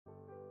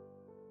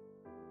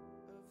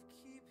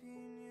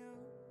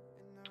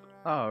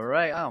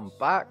Alright, I'm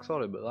back.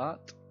 Sorry about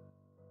that.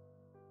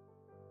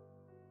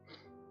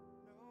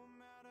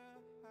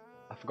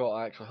 I forgot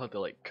I actually had to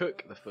like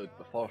cook the food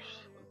before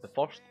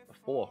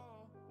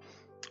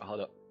I had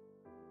it.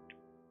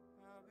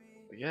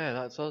 But yeah,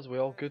 that's us. We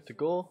all good to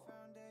go.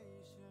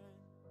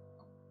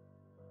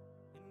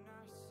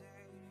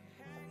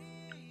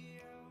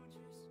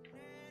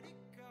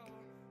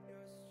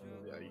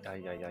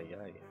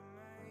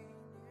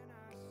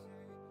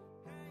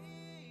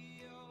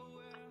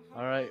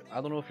 Alright,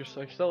 I don't know if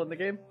you're still in the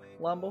game,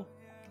 Lambo.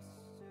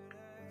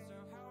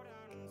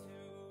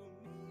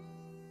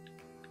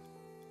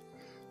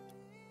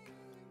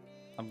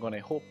 I'm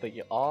gonna hope that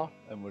you are,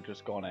 and we're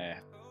just gonna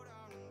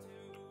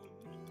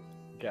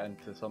get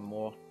into some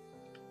more.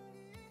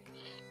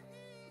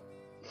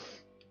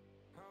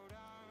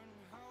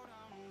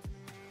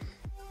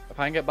 If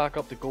I can get back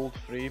up to gold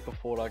 3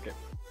 before I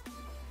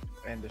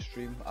end the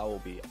stream, I will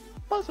be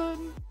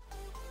buzzing.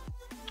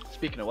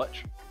 Speaking of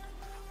which,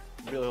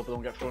 really hope I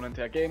don't get thrown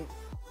into a game.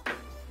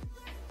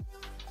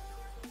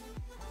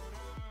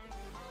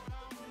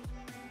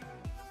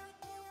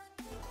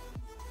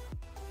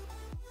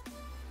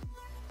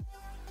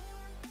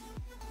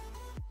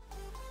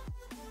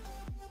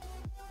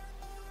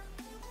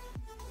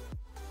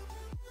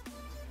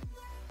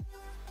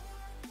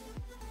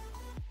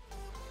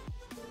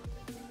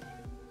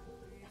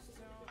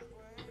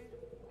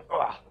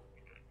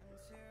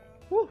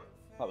 Whew,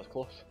 that was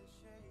close.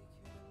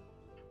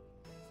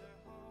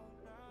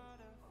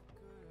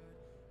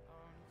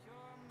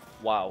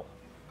 Wow.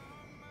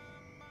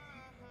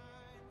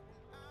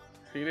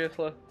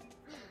 Seriously?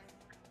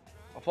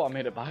 I thought I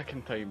made it back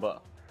in time,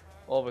 but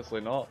obviously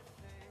not.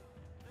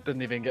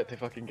 Didn't even get to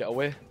fucking get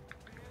away.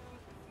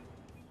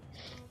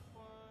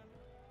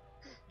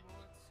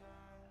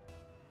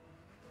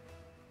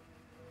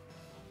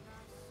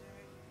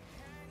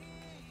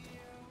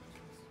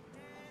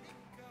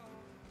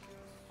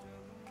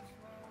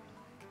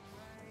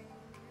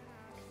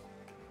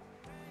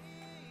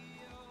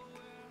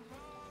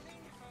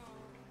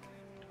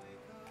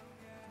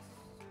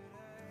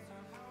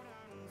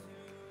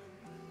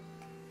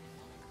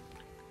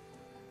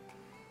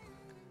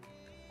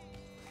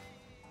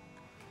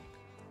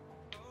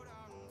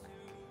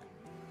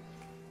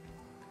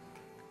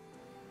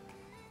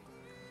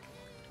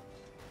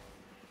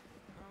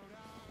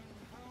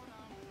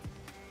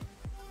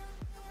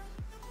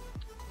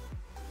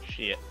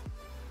 Shit.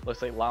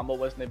 Looks like Lambo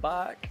wasn't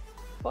back.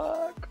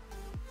 Fuck.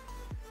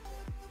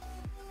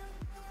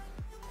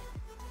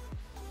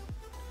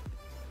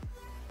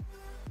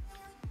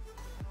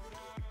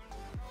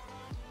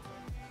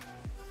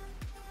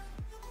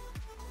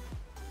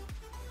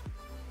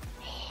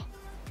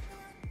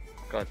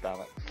 God damn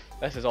it.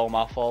 This is all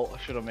my fault. I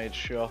should have made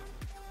sure.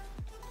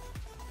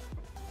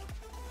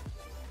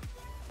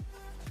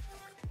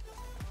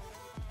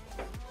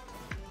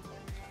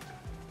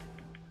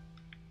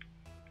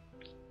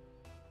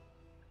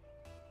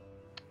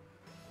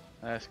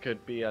 This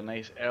could be a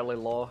nice early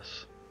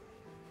loss.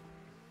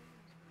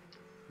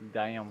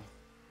 Damn.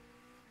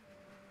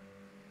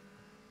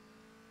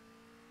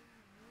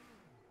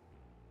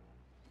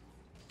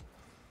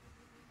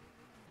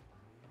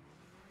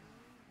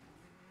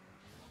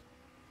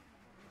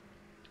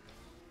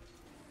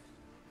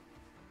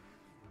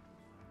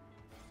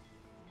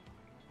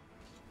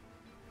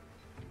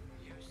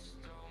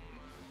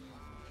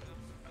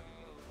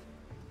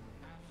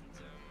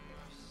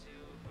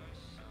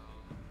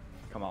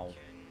 Come on.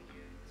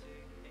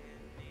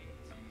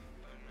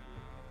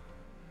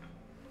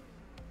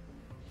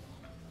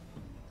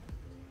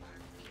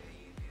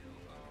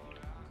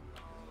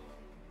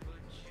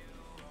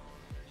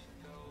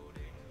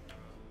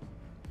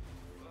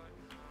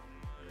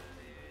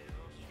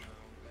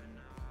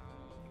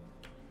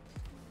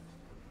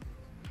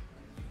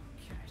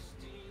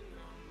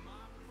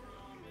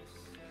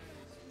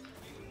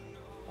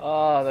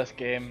 Oh, this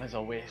game is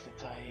a waste of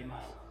time.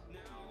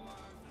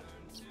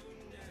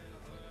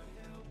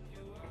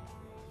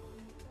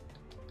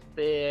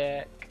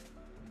 Back.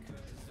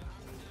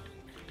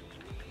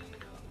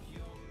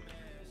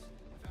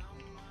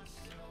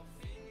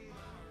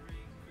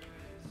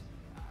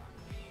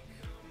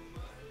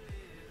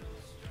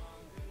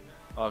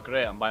 Oh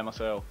great, I'm by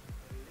myself.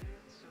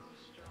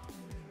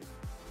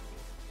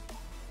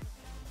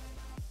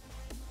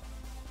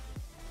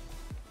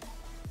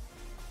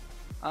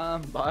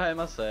 I'm by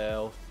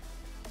myself.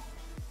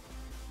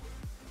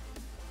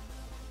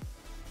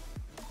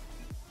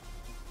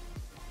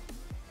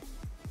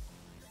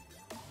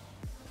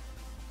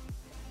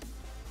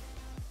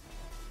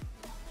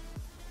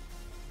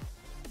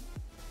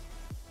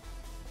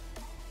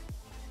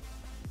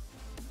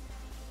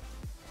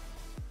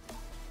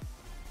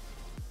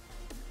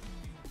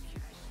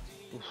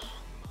 Oof.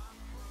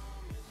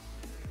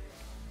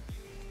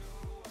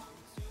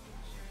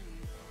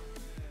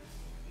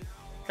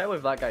 Can't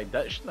believe that guy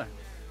ditched me.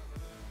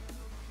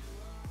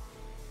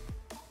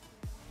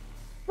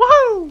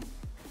 Woohoo!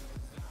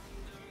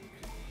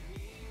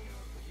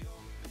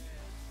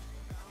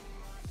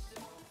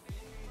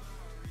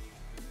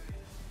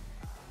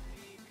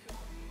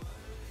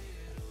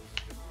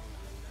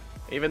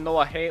 Even though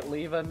I hate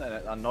leaving and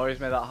it annoys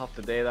me that I have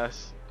to do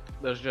this,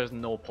 there's just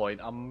no point.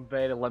 I'm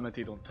very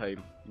limited on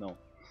time. No.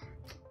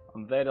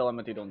 I'm very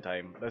limited on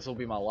time. This will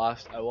be my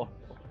last hour,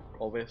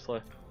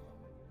 obviously.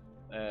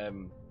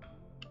 Playing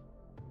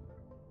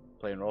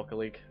Rocket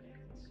League.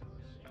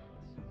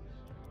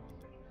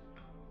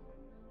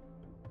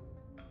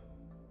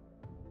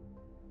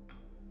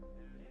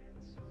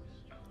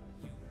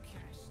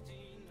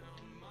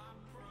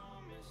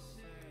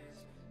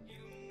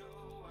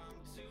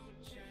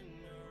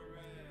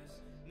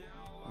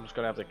 I'm just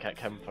gonna have to kick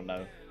him for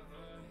now.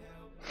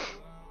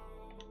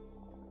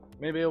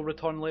 Maybe he'll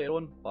return later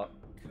on, but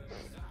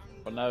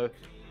for now,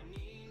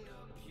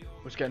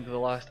 we're just getting to the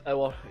last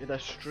hour of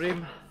this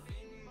stream.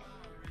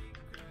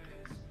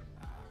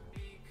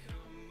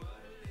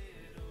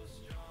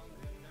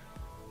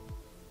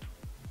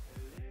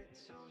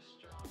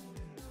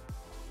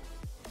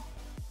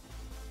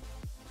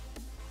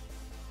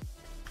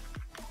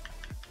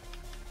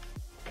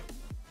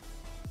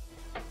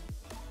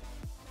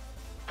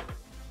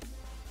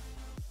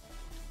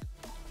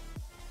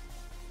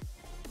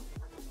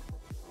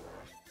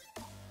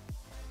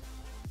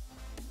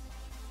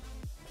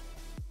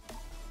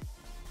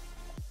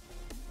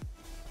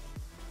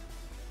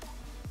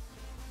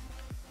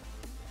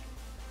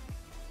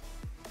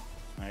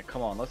 Alright,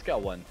 come on, let's get a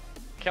win.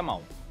 Come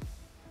on.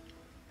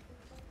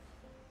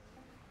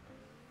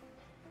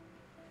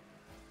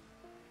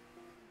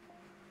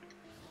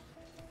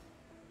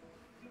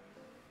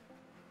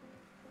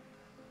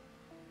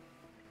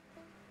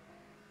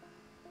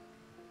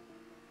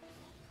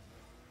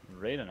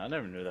 Raining, I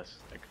never knew this.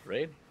 Like,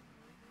 rain?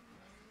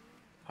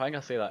 I think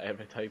I say that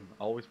every time.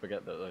 I always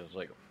forget that there's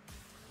like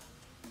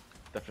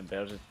different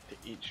versions to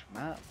each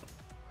map.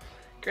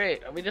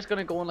 Great, are we just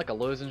gonna go on like a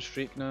losing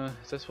streak now?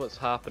 Is this what's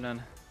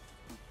happening?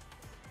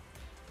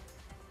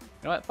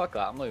 You know what, fuck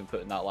that, I'm not even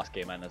putting that last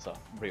game in as a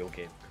real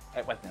game.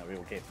 It wasn't a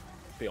real game,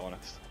 to be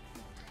honest.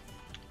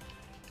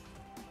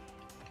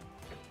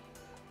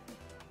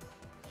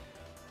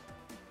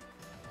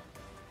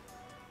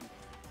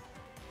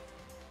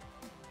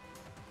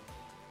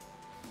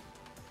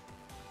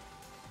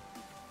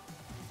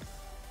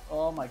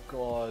 Oh my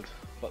god,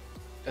 but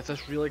is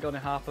this really gonna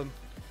happen?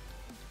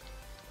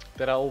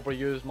 Did I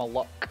overuse my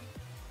luck?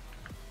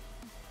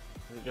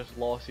 Is it just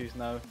losses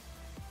now?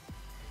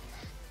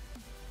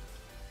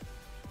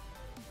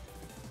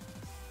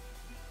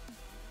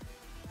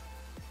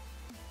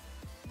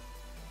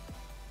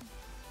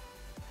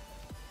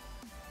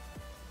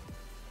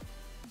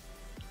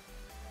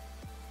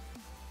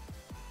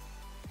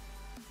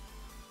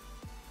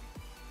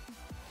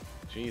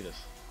 Jesus.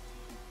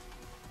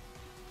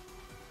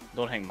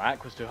 Don't think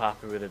Mac was too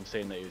happy with him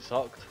saying that he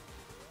sucked.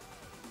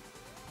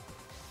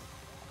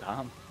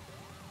 Damn.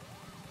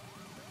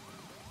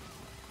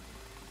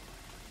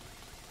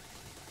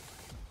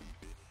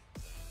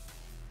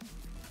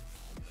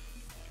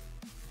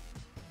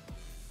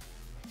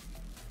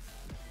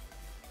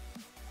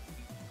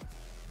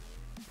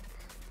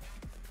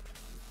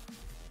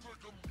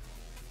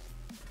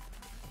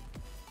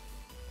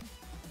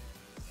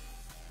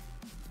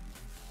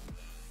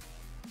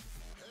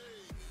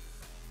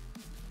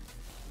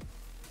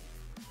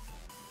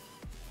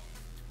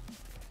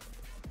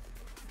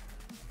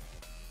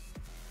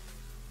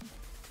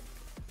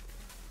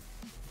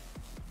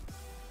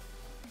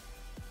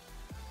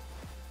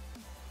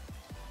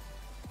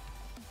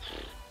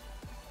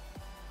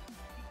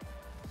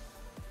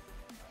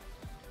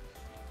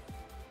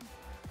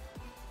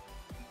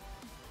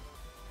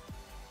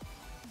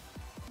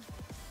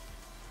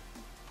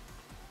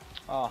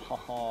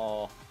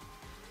 Oh,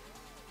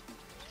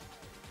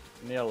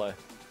 nearly.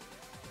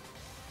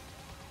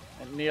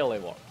 It nearly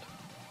worked.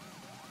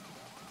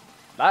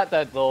 That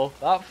did though.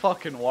 That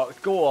fucking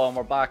worked. Go on,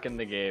 we're back in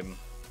the game.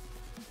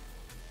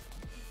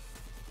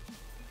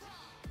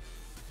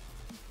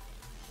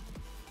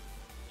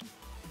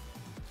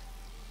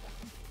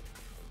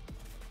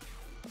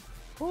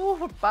 Oh,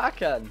 we're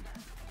back in.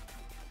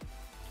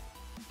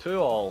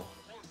 2-all.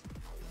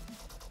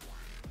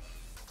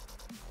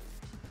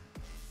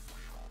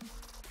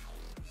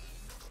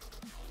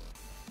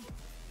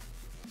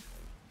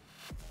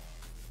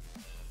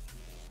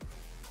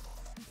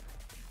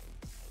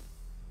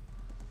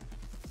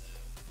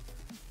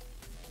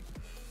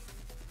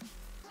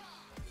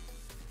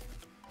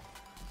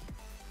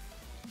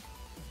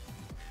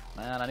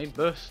 Man, I need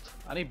boost.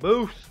 I need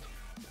boost.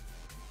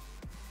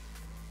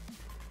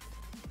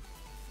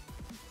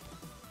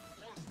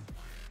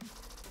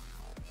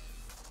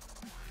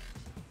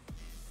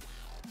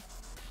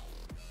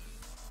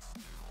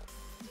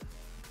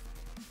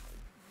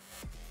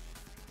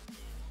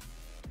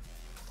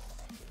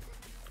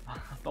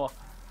 No,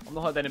 I've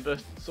not had any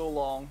boost in so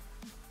long.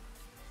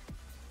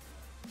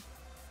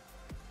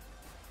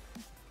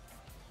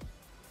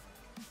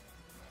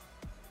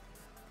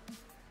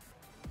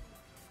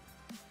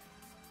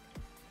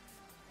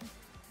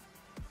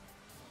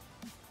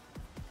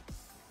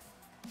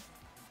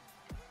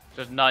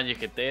 There's none you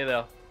could do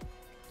there.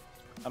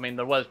 I mean,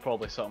 there was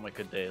probably something we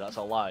could do, that's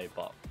a lie,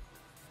 but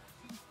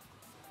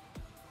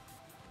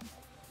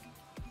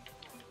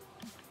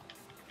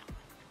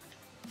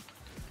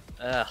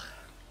Ugh.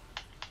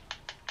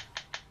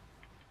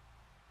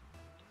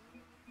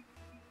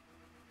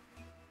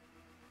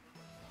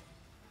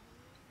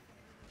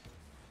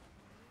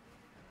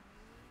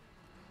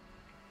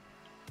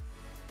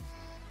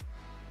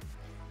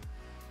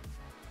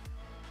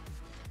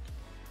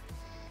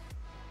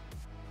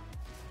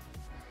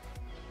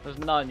 There's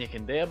nothing you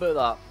can do about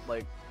that.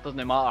 Like,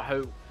 doesn't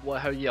matter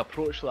how you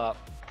approach that.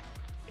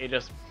 You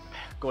just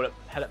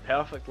hit it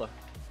perfectly.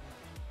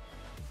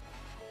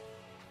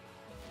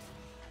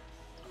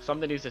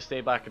 Somebody needs to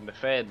stay back and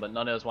defend, but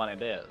none of us want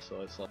to do it.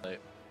 So it's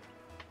like.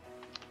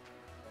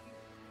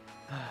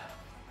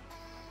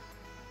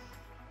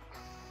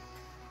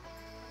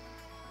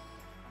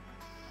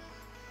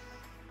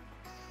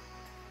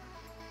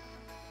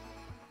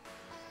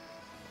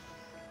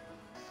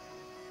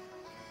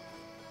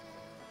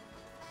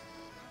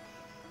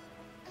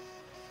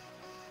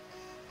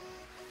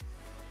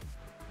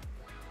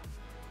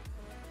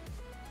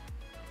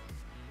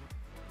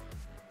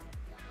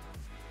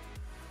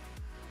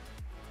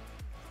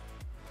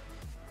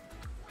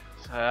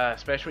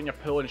 Especially when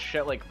you're pulling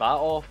shit like that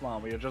off,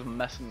 man, where you're just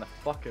missing the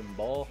fucking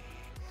ball.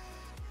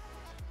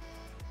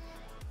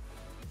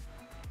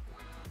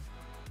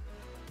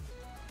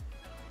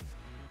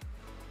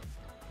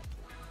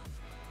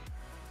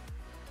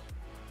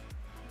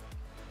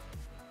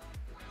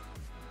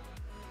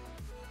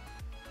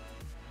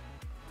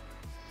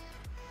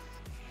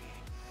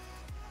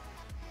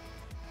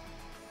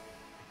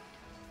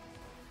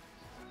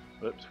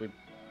 Oops, we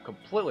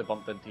completely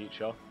bumped into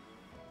each other.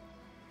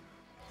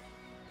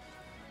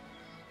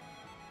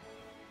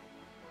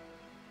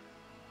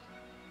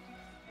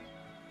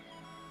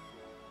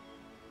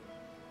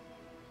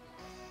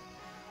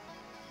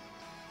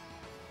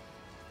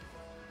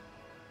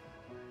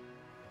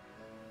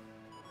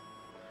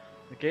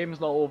 The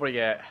game's not over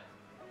yet.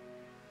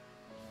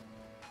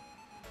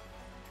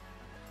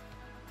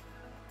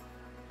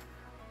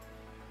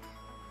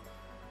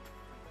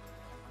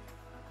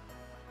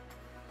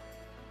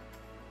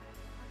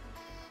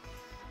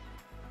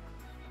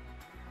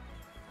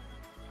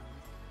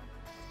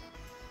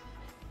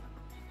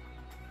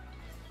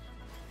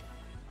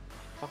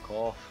 Fuck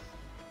off.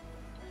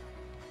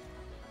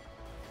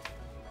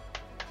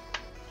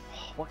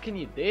 What can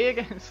you do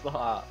against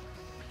that?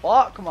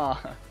 Fuck, man.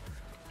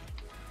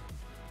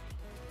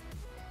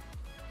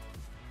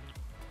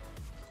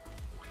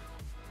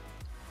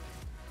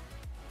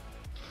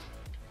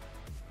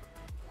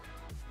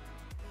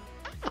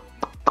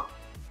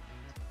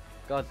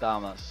 God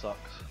damn, that sucks.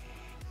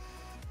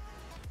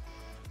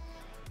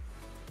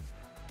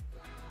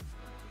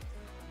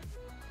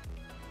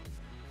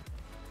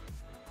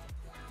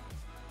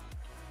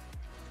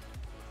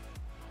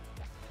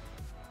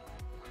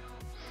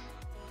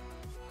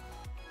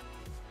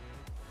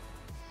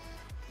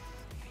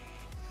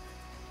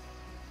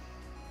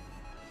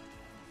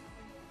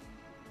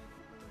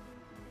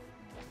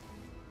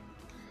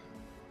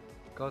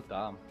 God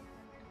damn.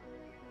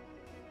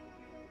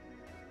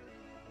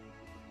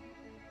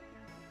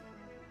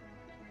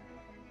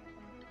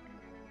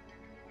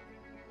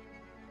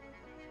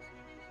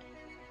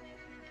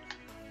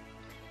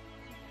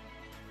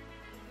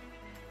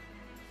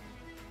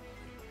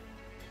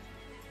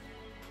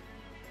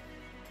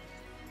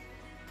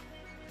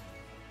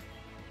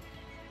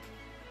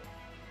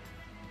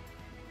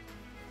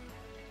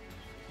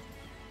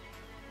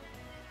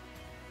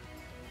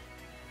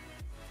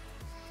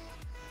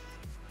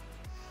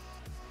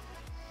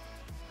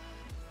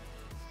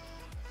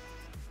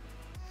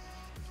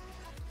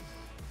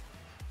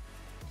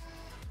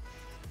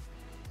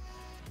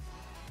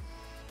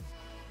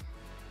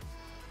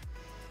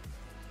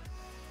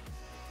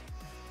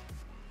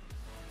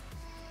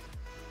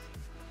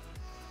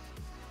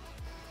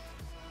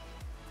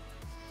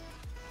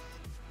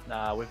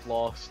 Nah, we've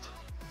lost.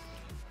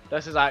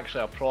 This is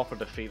actually a proper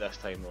defeat this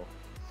time though.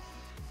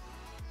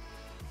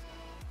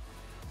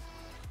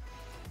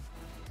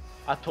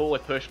 I totally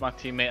pushed my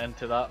teammate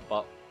into that,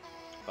 but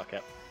fuck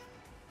it.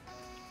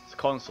 It's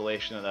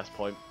consolation at this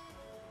point.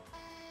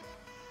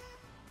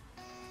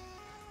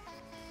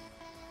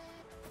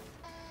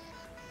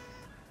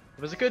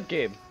 It was a good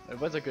game. It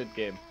was a good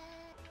game.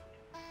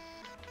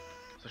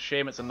 It's a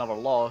shame it's another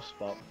loss,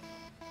 but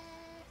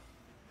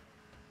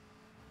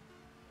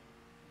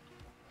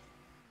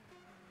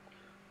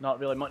not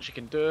really much you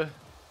can do.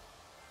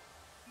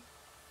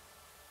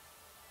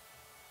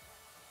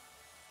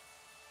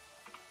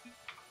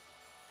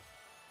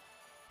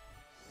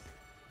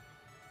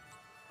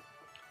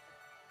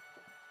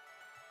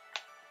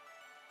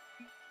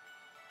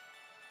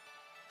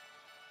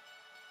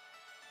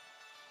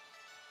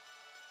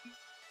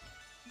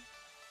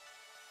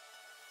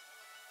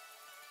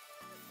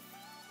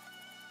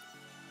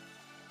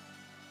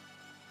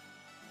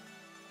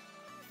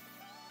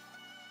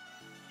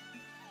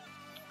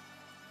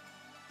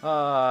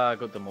 Ah, I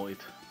got demoted.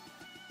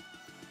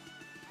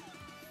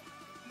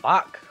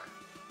 Back.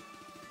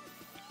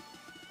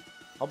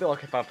 I'll be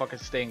lucky if I fucking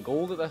stay in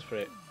gold at this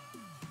rate.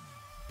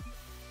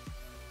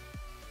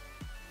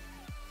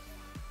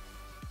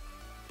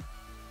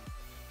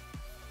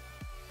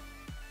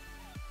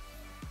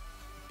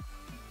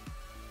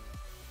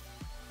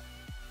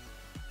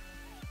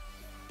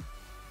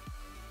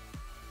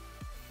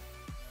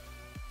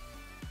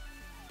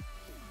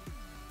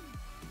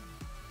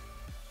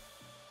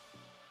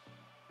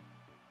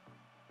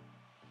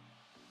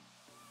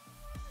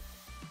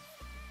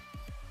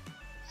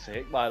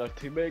 sake, man, our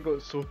teammate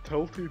got so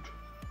tilted.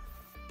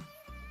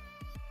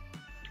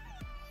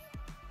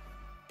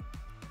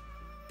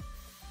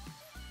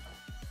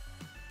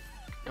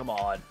 Come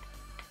on.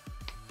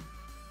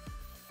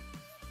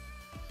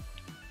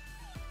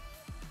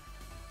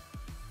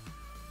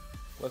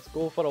 Let's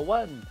go for a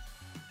win.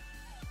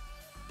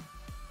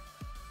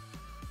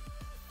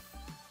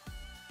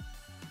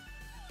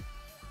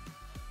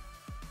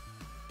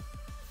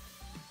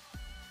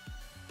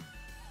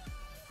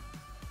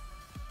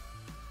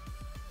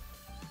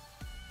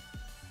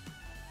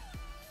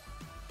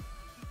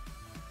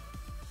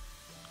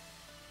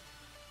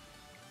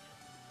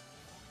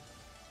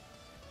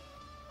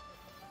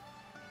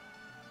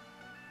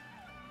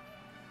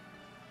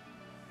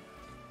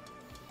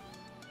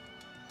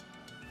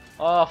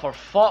 Oh, for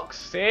fuck's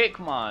sake,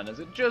 man. Is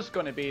it just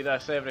going to be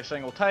this every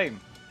single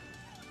time?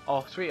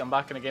 Oh, sweet, I'm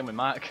back in a game with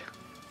Mac.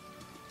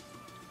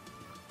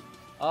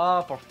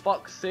 Ah, for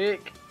fuck's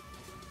sake.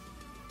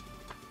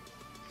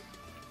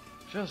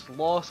 Just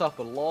loss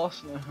after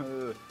loss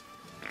now.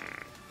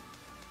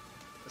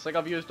 It's like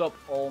I've used up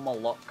all my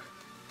luck.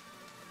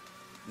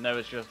 Now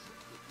it's just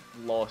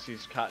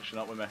losses catching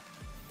up with me.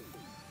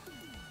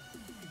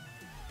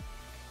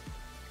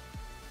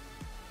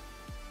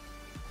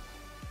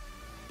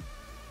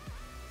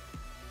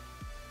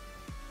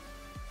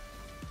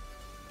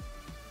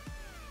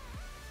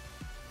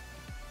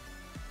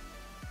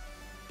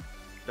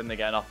 Didn't they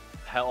get enough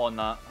hit on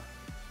that?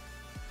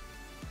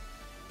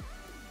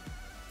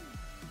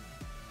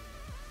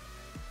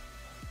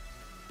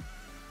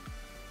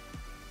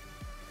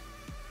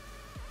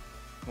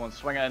 Come on,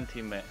 swing it in,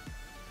 teammate.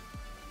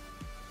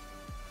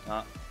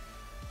 Nah,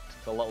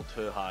 it's a little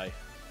too high.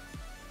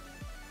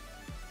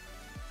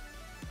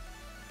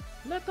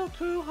 Little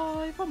too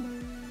high for me.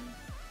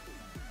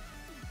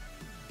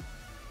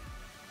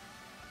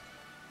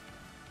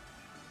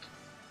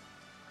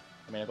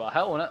 I mean, I got a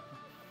hit on it.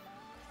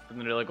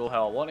 Didn't really go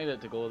how I wanted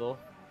it to go though.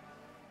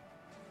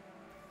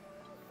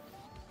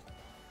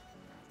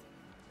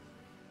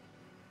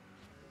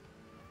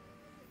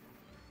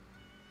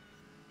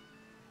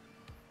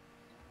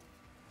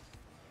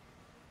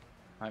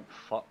 Thank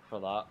fuck for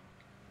that.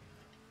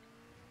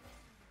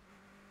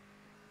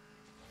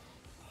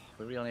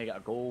 We really need to get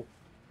a goal.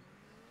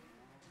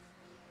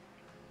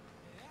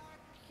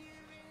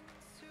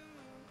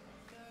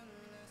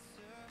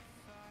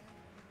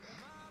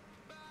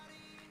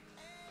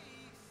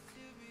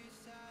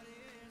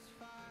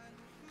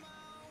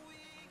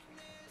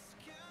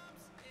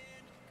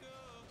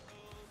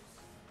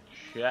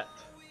 Shit.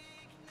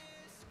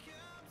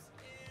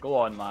 Go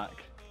on, Mac.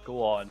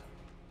 Go on.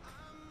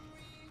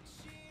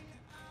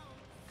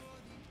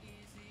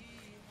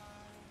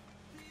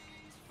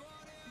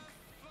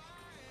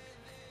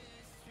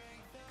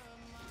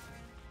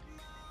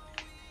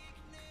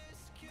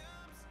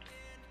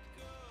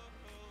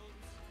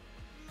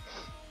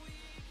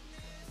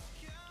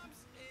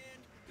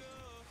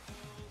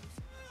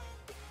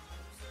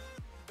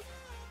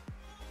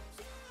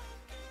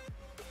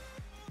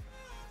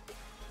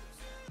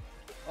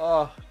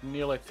 Oh,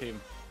 nearly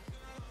team.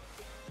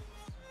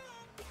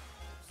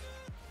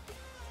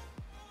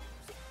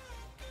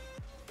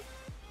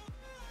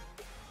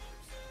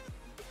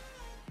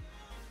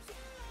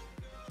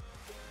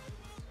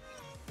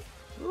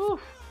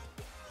 Oof.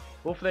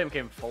 Both of them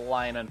came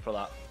flying in for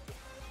that.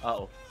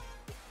 Uh-oh.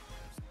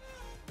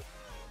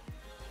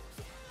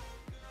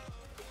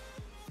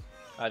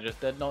 I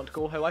just did not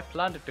go how I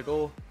planned it to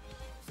go.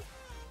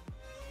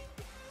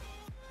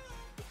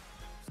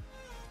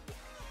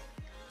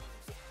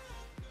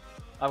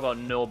 I've got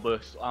no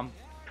boost. I'm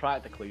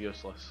practically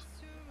useless.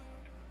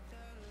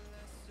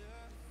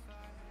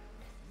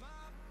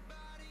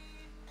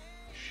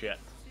 Shit.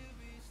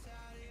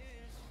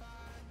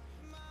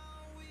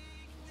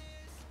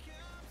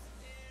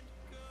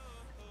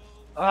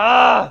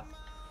 Ah!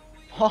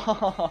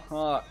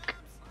 Fuck.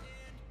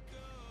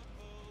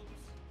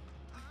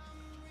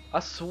 I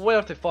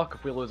swear to fuck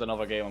if we lose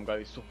another game, I'm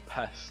going to be so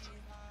pissed.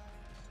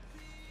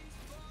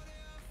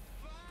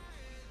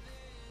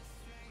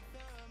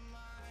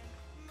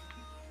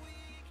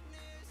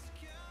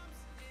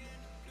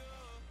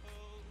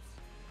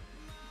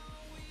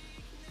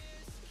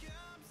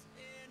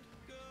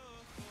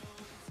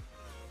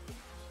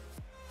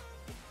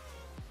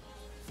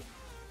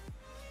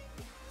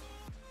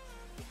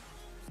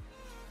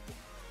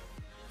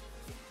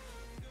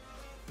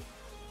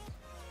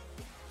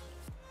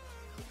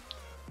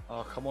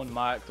 Oh, come on,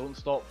 Mac, don't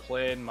stop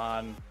playing,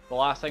 man. The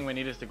last thing we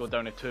need is to go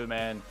down to 2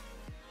 men.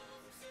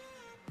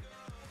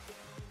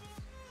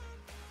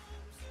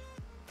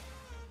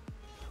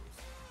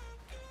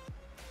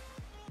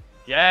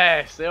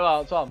 Yes,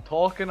 that's what I'm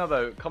talking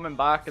about. Coming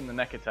back in the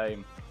nick of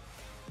time.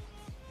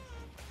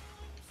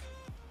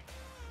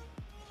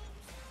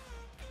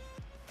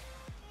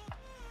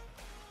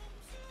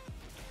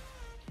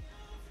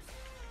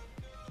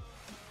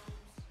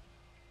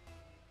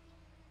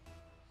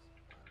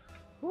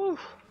 Woo.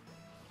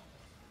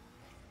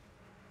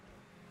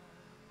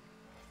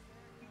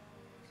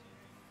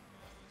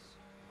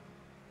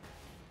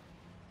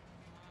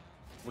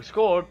 We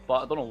scored, but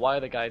I don't know why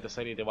the guy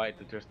decided he wanted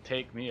to just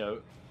take me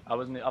out.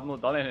 I've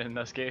not done anything in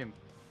this game.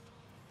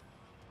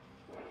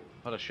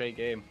 What a shite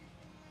game.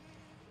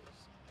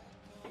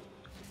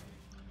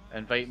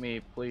 Invite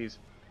me, please.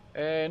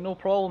 No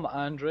problem,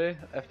 Andre.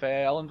 If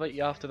I'll invite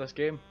you after this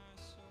game,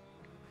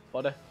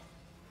 buddy.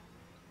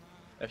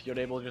 If you're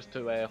able just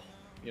to,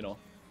 you know,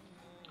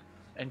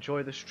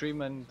 enjoy the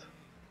stream and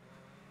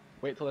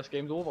wait till this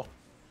game's over.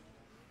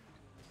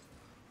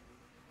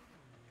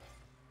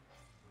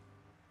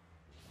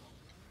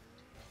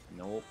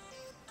 Nope.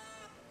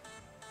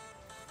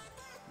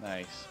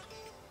 Nice.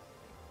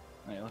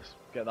 Right, let's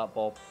get that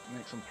ball,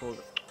 make some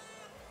progress.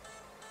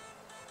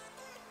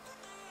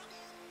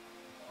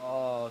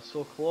 Oh,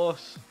 so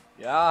close.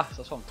 Yeah,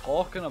 that's what I'm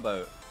talking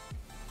about.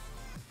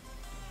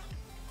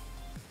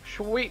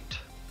 Sweet.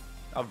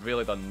 I've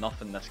really done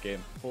nothing this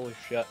game. Holy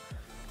shit.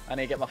 I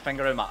need to get my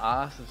finger in my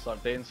ass and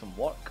start doing some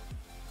work.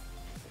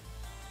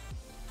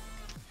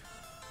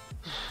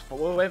 But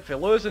we went for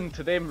losing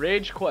to them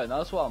rage quitting,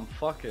 that's what I'm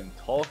fucking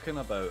talking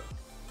about.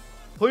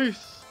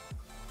 Please!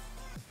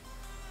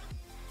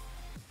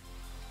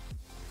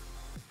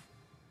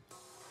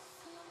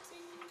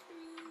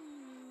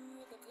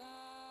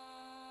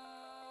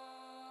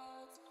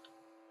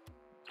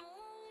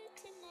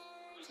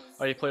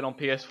 Are you playing on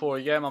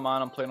PS4? Yeah, my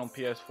man, I'm playing on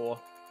PS4.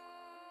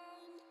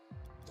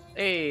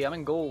 Hey, I'm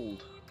in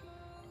gold.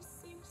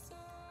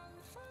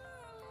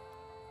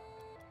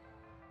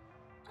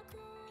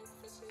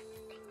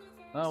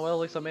 Oh well, at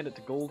least I made it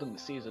to gold in the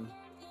season.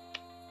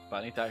 But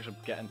I need to actually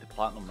get into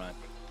platinum rank.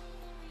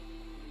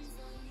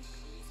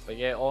 But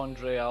yeah,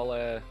 Andre,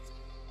 I'll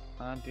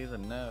do the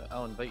now.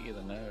 I'll invite you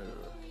the now.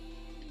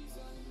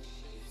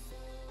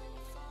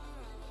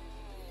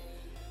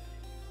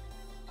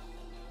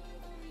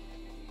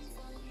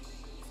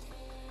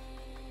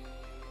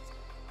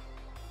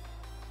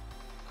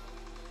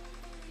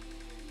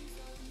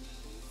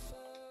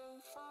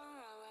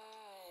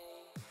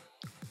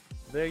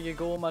 There you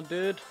go, my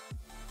dude.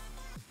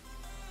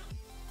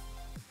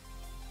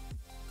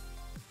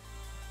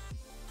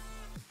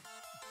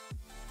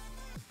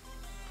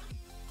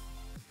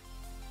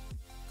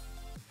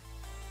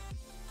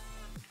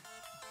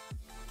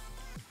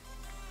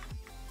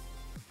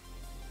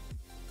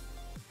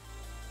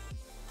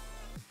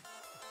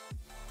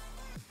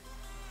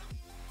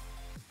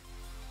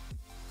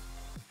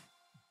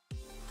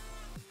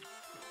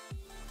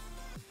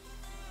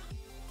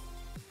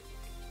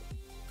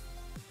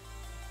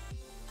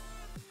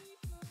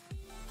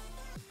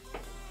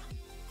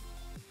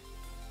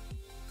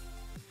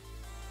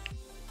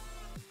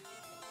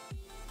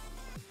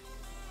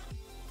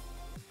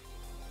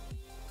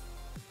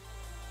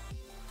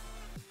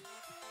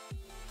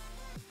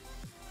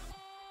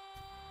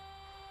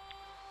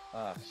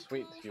 Ah,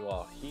 sweet, you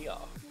are here.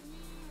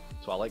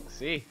 So I like to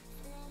see.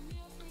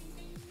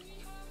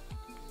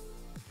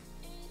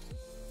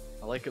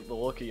 I like it, the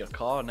look of your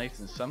car, nice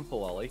and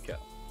simple, I like it.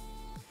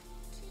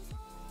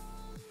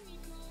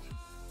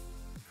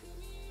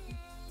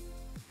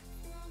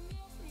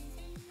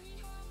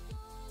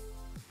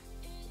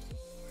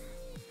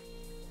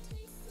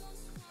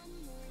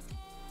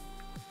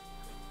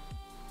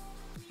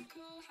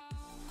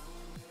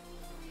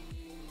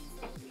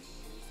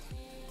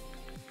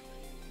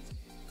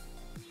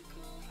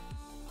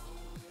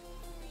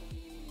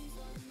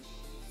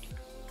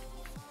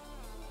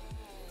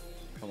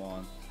 Come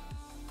on.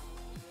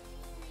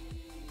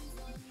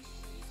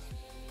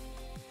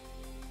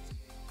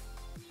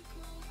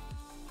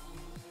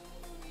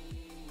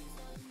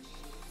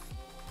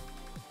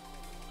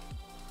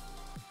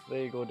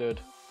 There you go, dude.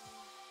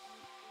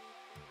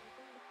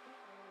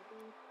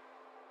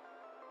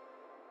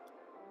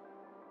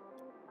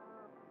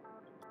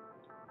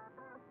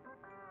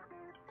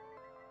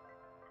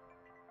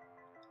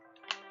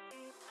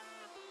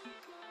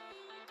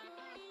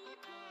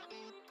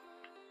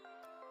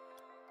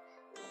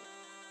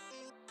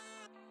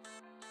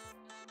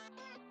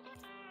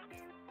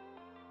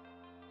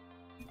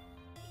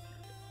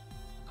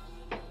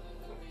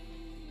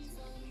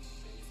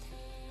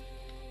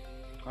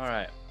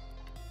 Alright.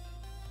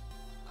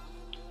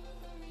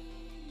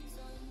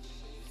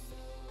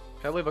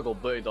 Can't believe I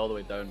got booted all the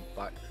way down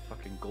back to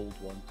fucking gold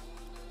one.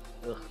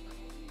 Ugh.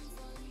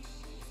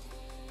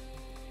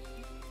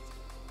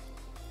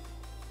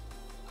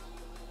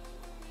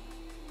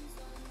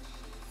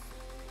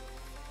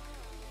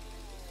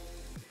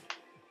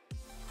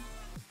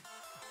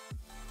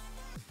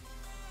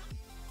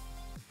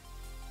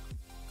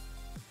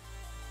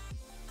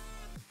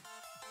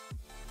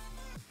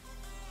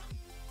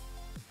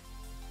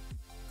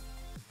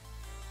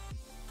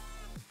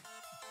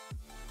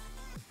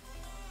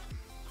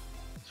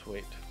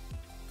 Sweet.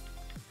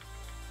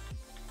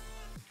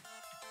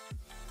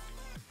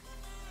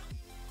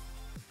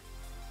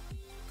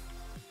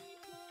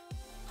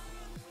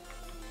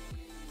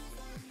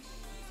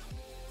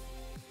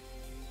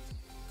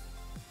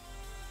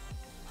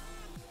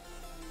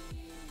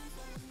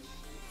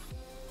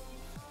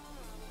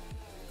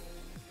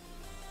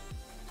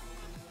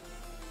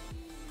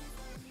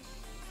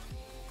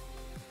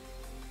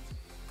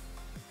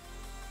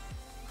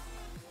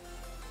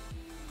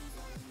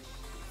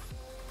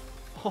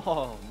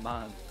 Oh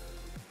man,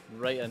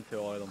 right into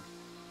oil.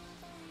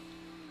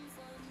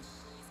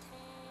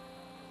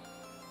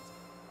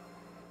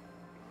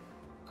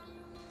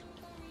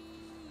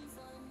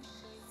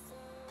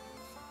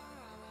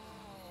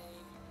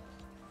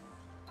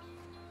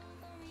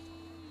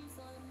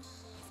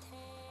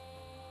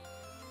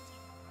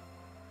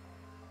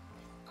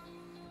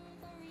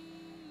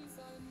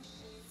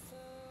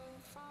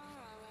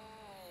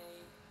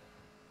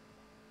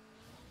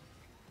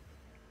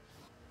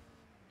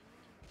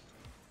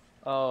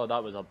 Oh,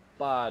 that was a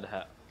bad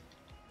hit.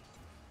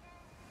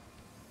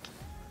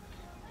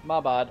 My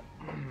bad.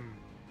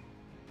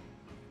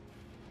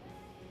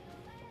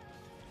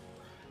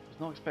 Was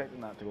not expecting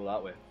that to go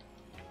that way.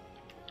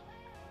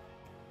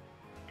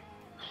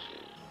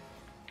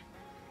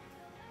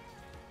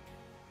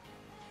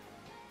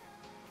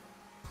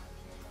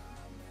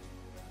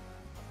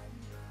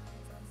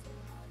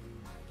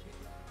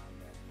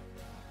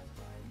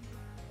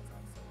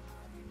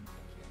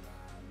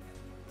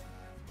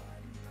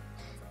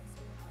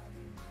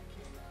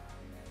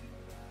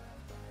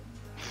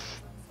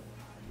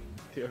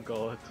 Dear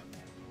God.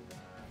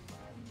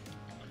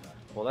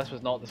 Well, this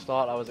was not the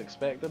start I was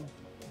expecting.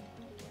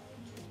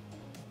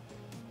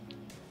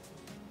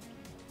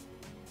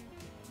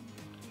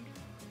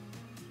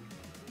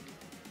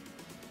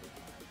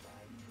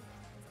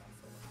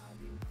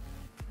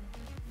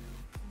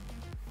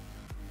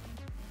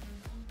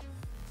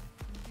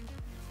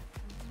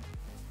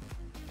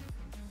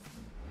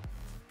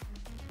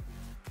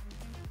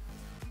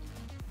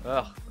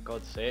 Ugh, for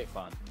God's sake,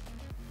 man.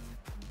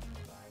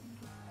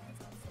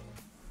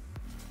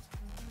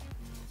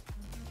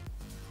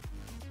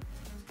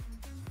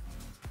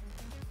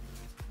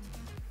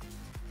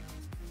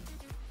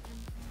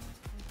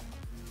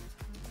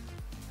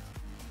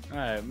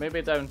 Alright,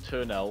 maybe down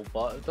 2-0,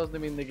 but it doesn't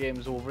mean the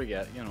game's over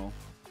yet, you know.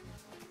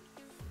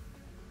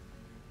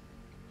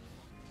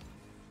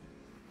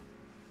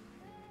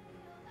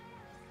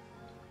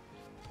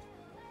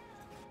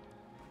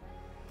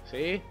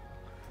 See?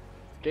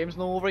 Game's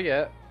not over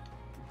yet.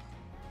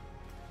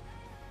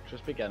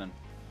 Just beginning.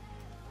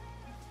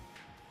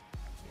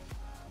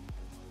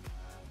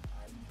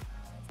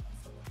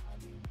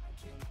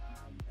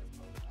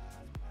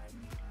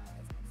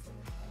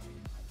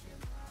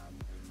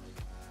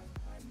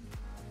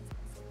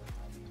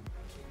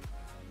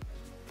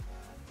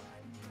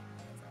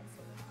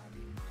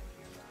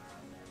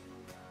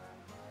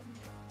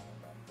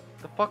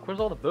 The fuck, where's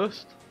all the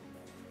boost?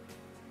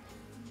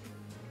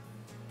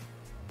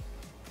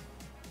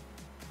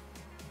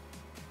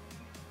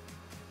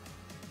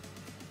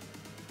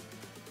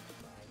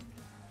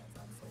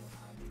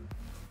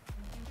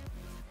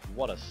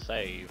 What a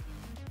save.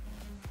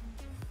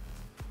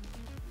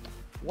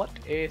 What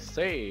a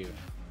save.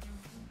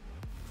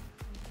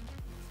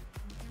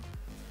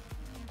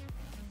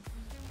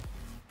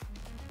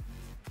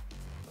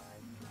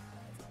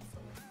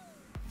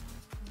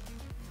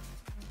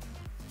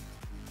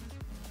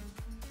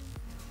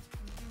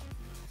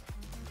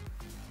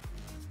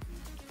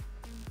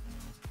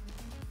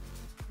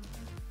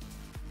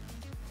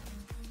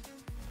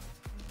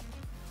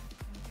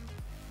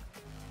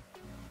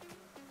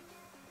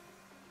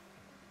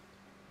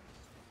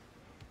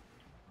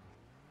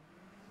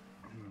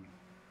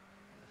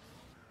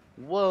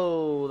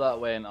 Whoa, that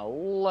went a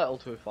little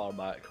too far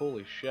back.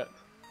 Holy shit.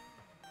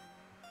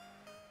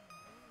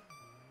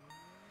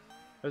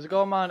 How's it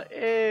going, man?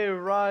 Hey,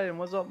 Ryan,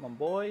 what's up, my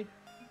boy?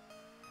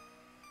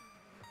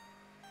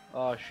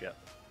 Oh, shit.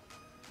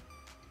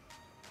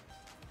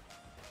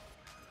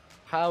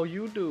 How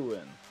you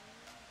doing?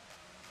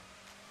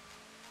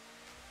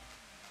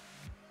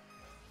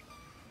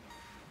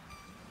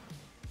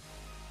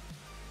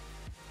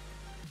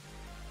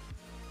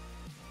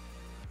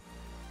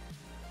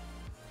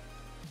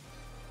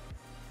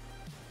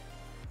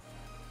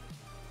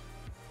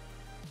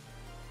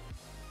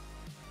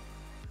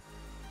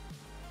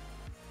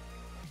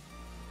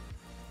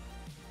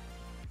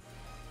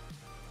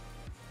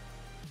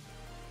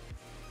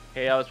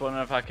 Hey, I was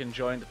wondering if I can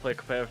join to play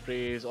competitive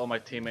freeze. All my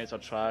teammates are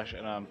trash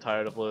and I'm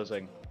tired of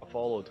losing. I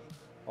followed.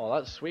 Oh,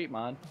 that's sweet,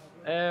 man.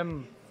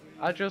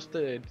 I just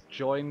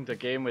joined a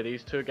game with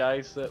these two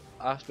guys that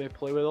asked me to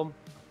play with them.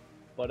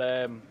 But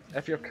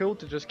if you're cool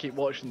to just keep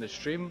watching the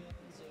stream,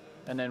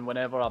 and then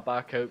whenever I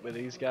back out with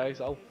these guys,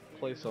 I'll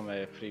play some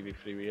 3v3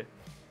 with you.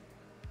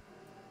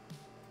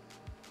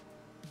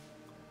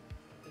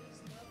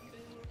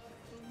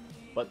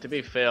 But to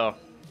be fair,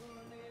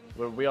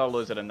 we are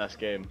losing in this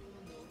game.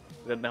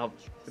 We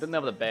didn't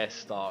have the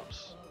best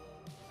starts.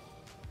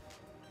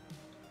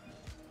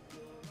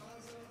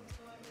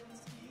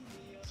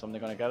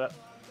 Somebody gonna get it?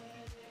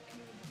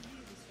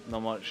 Not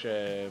much,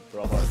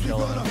 brother.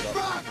 Chilling.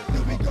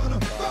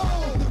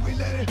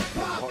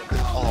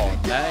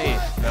 Oh,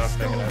 nice! Never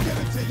figured out.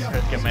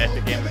 Let's get my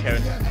epic game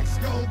count.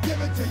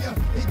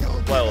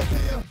 Well,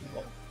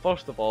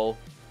 first of all,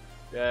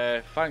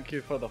 thank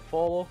you for the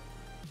follow.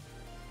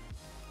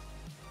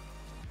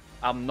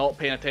 I'm not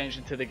paying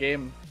attention to the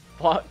game.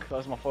 Fuck, that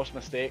was my first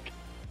mistake.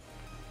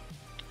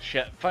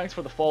 shit. Thanks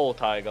for the follow,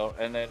 Tiger.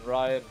 And then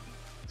Ryan,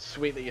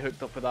 sweet that you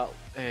hooked up with that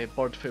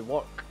bird food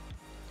work.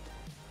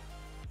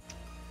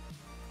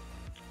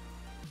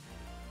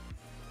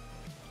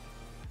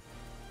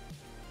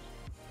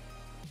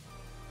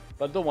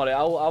 But don't worry,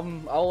 I'll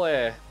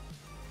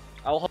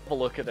have a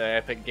look at the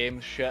Epic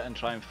Games shit and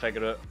try and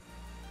figure out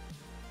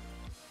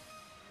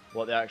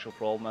what the actual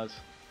problem is.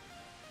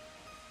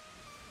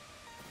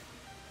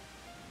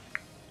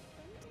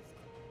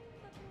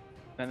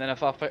 And then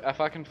if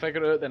I can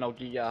figure it out, then I'll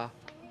give you a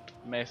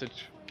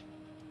message.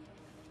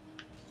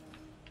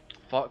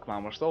 Fuck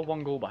man, we're still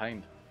one goal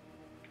behind.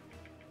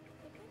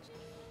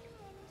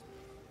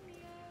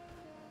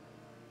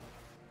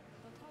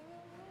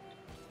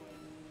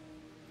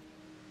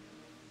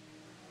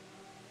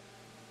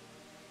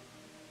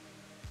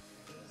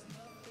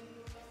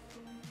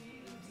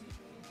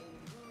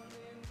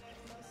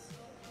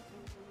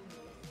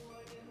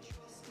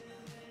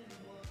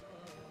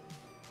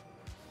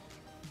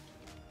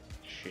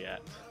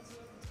 Shit.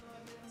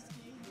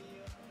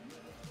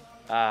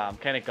 I'm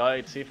kinda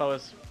gutted. See, if I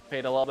was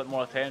paid a little bit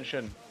more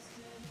attention,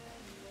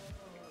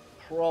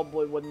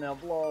 probably wouldn't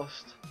have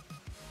lost.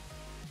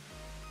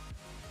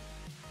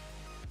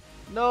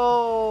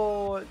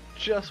 No, it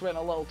just went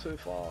a little too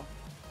far.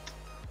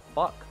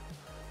 Fuck.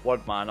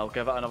 Word man, I'll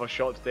give it another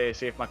shot today,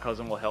 see if my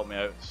cousin will help me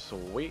out.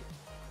 Sweet.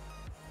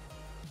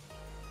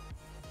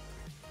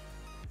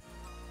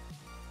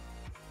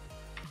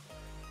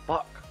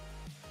 Fuck.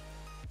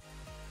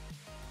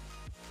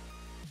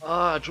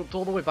 Ah, I dropped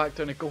all the way back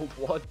down to gold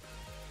 1.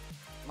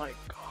 My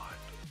god.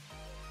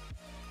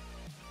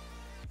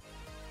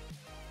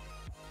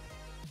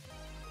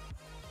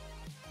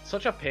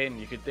 Such a pain,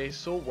 you could do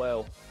so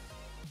well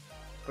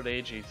for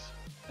ages,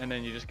 and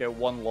then you just get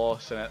one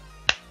loss and it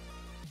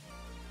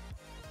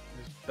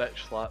just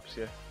bitch slaps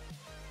you.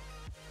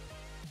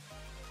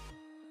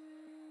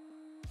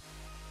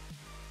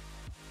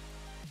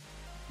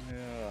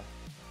 Yeah.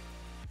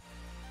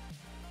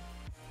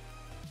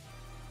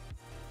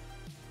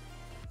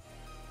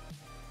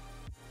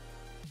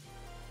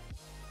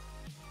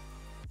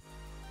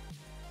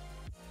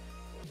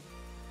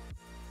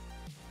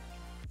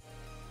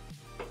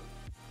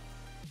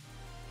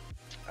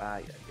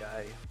 Aye, aye,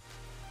 aye.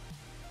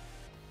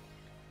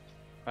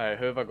 Alright,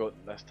 who have I got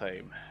this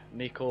time?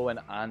 Nico and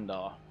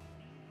Andar.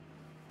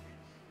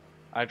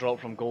 I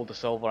dropped from gold to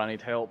silver, I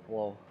need help.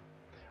 Well,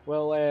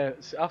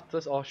 after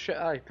this, oh shit,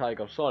 aye,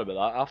 Tiger, sorry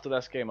about that. After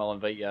this game I'll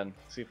invite you in,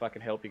 see if I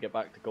can help you get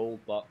back to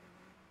gold, but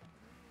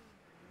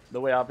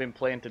the way I've been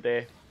playing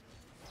today,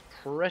 it's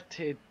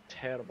pretty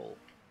terrible.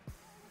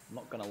 I'm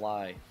not gonna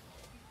lie.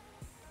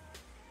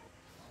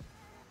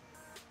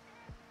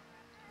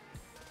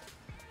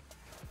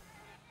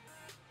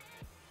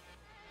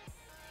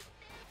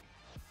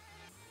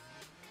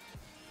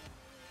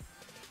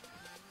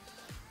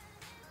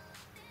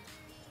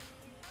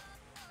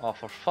 Oh,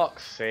 for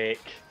fuck's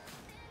sake.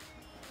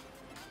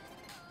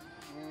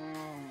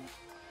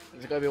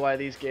 Is it gonna be one of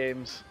these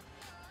games?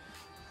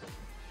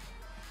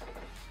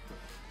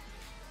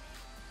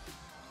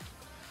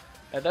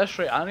 At this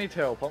rate, I need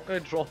help. I'm gonna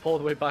drop all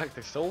the way back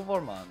to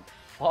silver, man.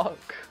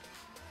 Fuck.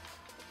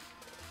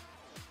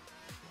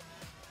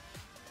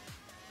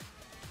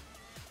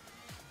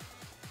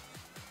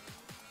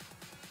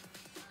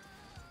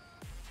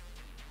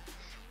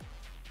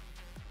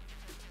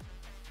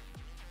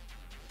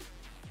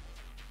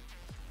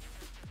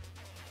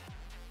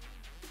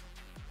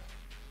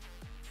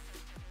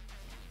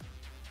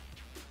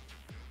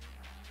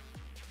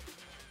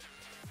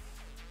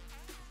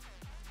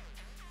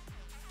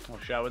 Oh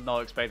shit, I was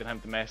not expecting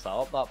him to mess that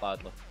up that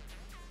badly.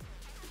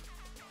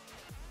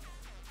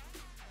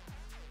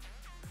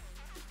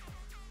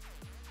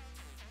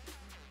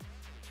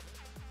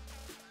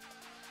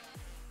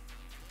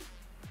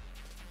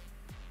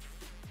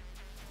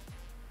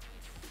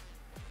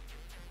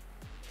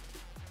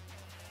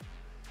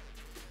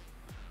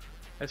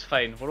 It's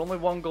fine, we're only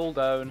one goal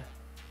down.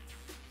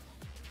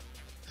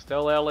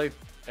 Still early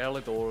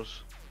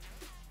doors.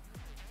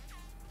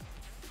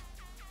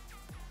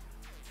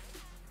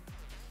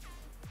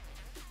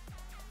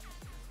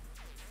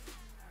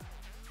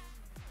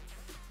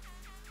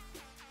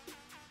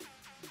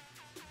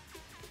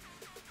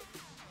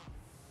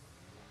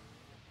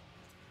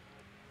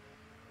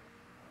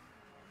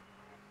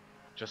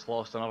 Just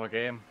lost another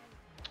game.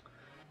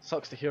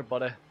 Sucks to hear,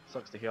 buddy.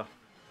 Sucks to hear.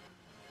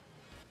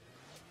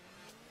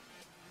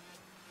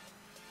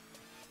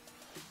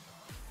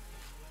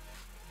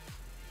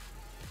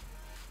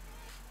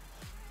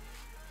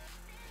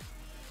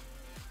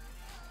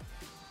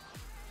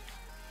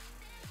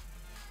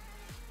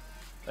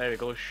 There we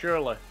go,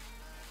 surely.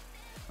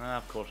 Ah,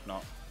 of course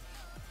not.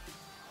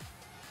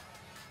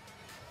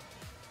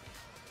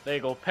 There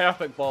you go,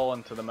 perfect ball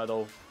into the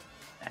middle.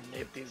 And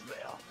nobody's there.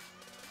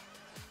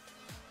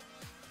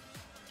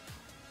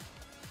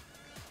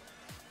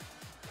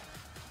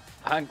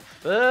 Thank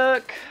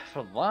fuck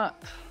for that.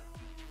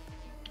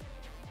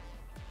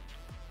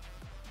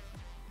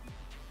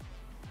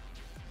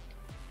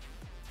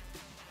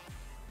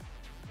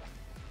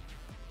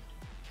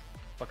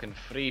 Fucking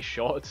 3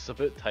 shots, it's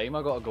about time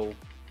I got a goal.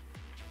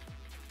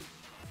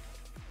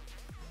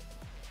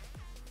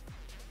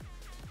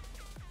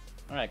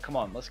 Alright, come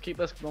on, let's keep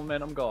this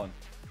momentum going.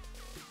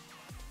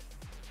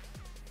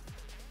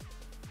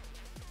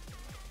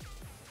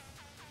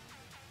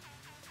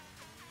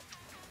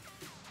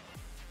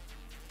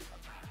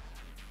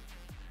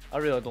 I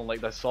really don't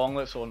like this song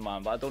that's on,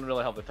 man, but I don't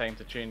really have the time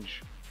to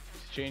change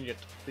it.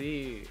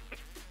 Thick.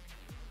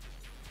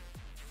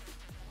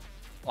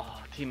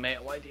 Oh,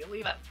 teammate, why do you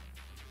leave it?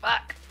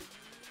 Back!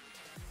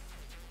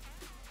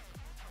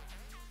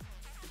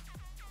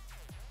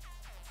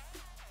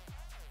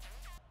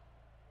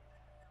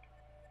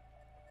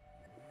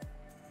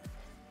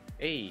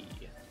 Hey.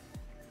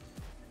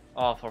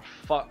 Oh, for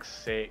fuck's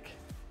sake.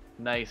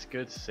 Nice,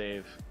 good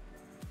save.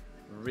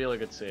 Really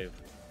good save.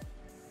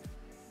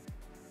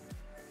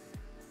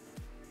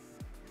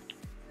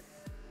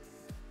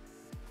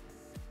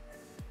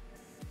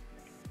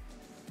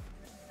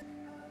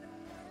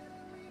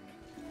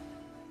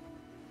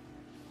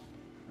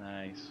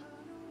 Nice.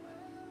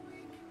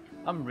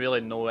 I'm really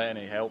no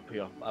any help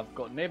here. I've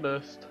got no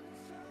boost.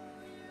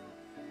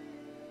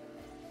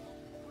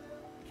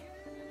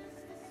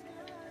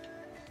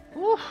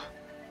 Oof.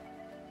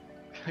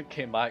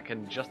 Came back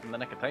in just in the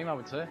nick of time, I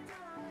would say.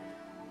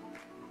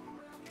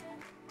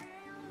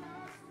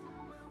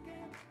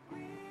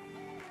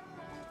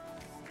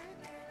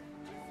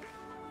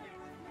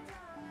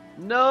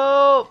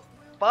 No!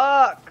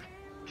 Fuck!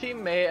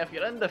 Teammate, if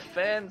you're in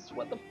defense,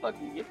 what the fuck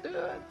are you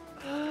doing?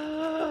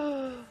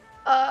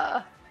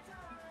 Ah!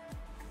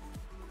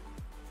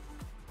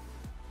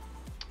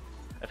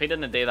 If he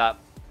didn't do that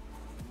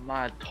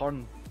mad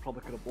turn,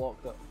 probably could have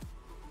blocked it.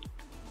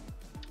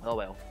 Oh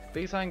well,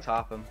 these things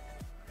happen.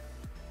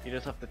 You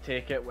just have to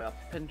take it with a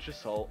pinch of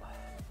salt.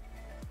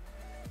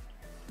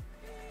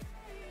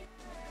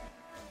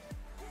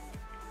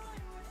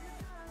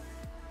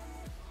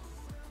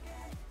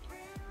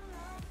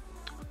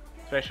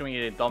 Especially when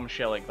you do dumb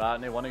shit like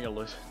that, no wonder you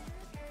lose.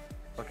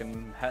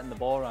 Fucking hitting the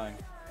ball wrong.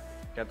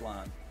 Good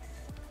land.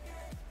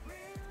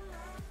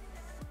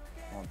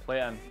 Come on, play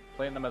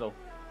it in the middle.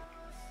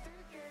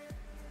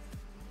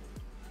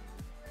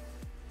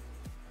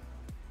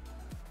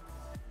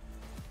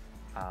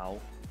 Ow.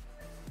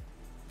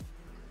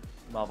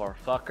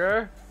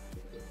 Motherfucker.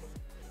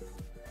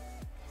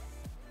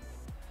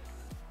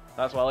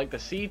 That's what I like to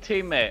see,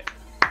 teammate.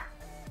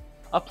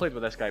 I've played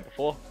with this guy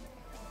before.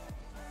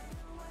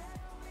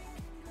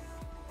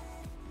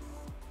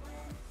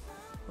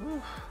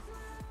 Oof.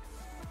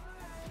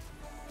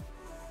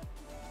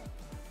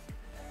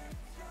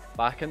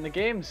 Back in the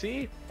game,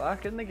 see?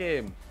 Back in the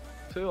game.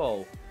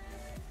 2-all.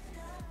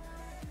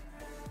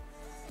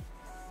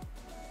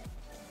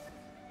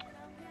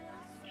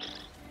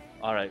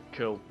 Alright,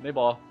 cool. No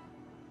ball.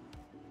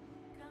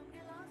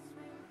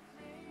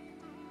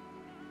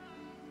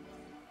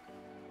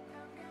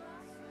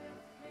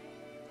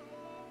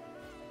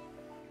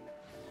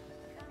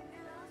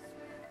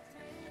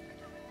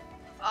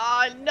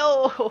 Ah,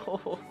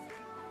 no!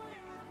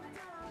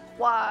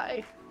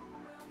 Why?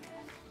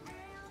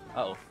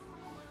 Uh-oh.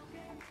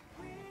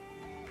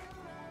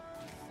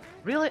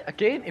 Really?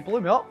 Again? He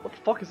blew me up? What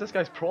the fuck is this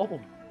guy's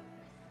problem?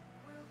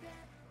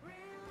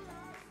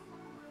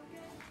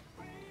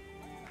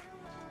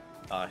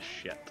 Ah,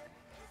 shit.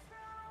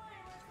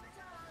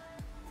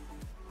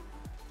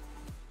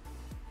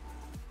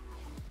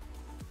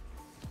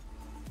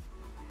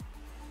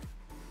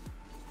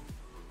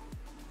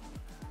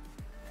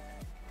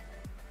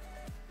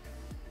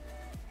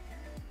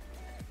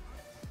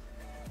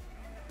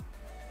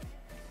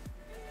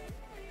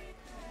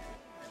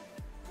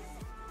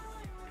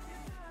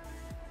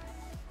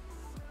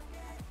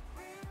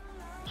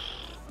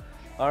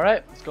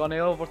 Alright, it's gone to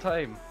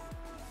overtime.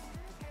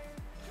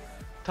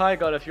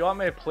 Tiger, if you want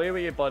me to play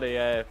with you, buddy,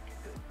 do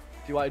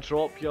you want to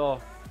drop your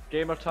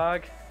gamer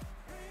tag?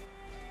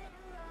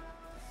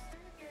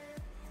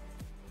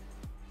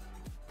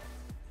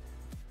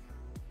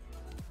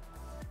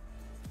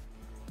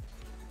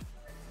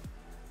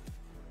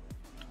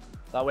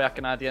 That way I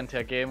can add you into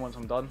a game once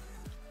I'm done.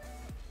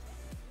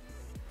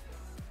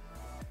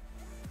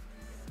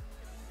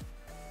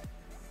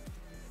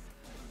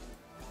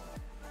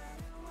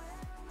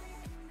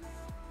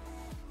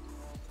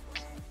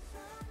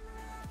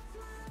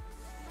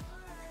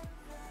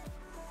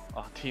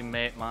 Oh,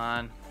 teammate,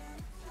 man.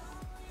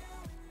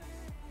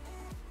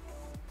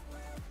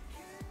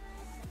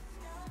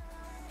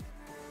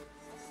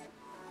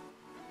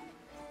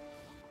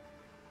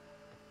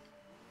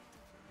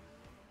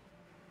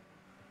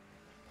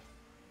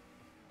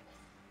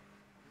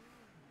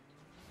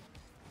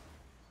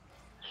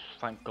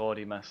 Thank God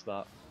he missed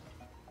that.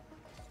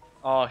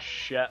 Oh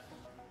shit.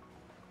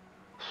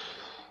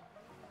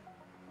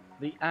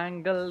 The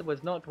angle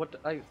was not what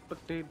I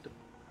expected.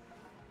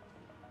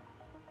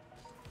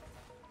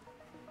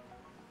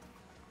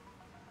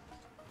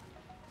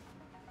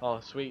 Oh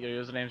sweet,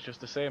 your username's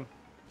just the same.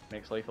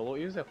 Makes life a lot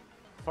easier.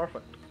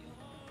 Perfect.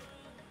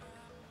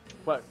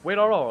 Wait, where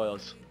are all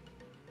ours?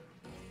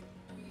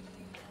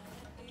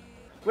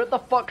 What the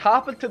fuck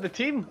happened to the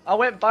team? I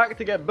went back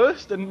to get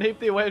boost and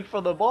nobody went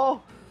for the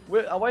ball.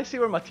 I want to see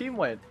where my team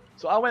went.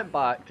 So I went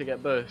back to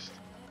get boost.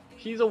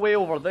 He's away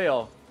over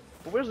there.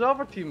 But where's the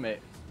other teammate?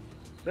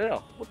 There.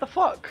 What the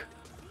fuck?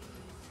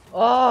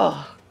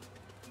 Oh.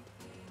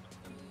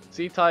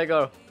 See,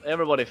 Tiger,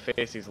 everybody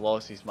faces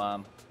losses,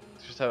 man.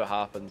 It's just how it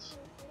happens.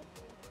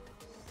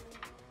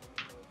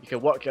 You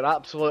can work your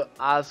absolute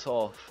ass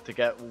off to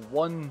get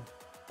one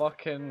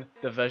fucking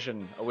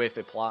division away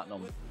from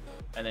platinum,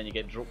 and then you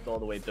get dropped all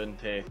the way down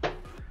to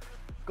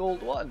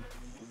gold 1.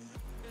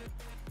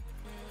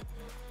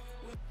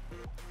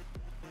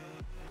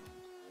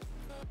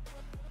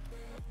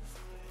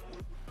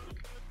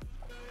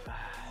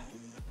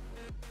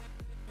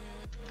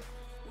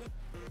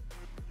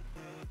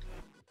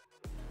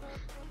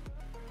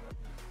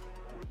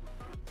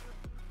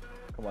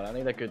 Come on, I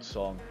need a good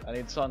song. I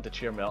need something to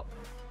cheer me up.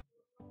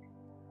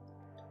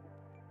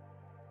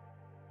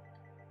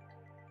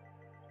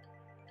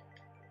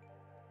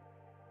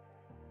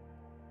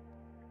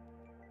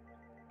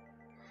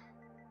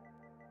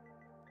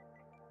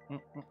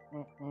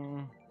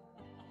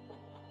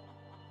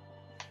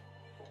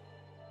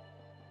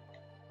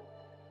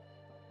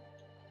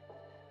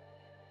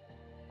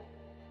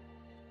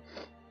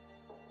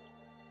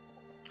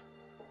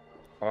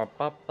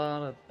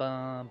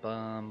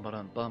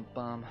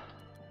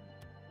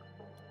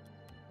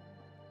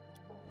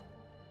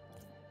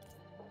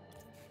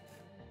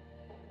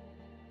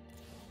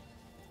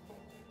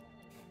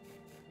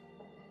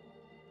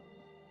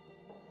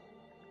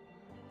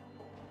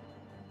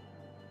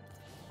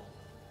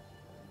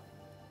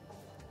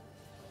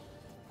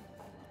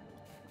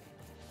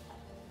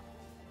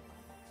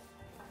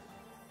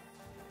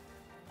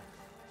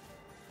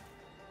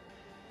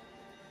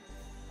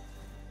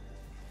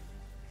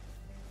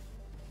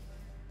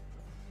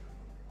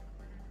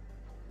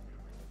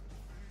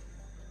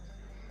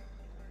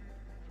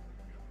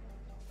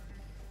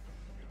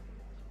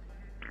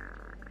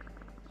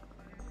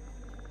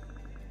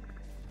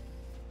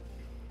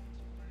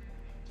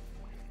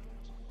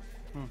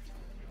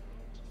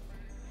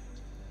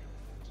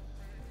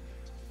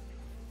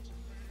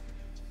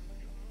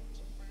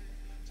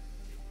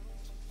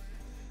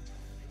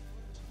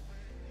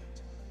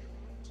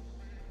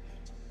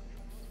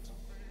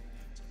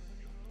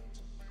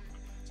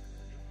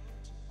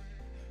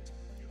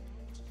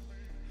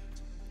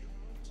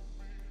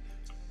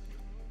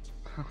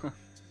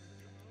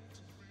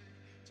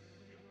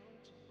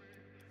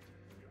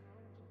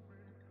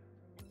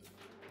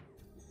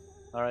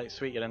 Alright,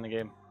 sweet, you're in the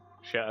game.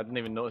 Shit, I didn't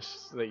even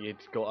notice that you'd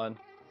got in.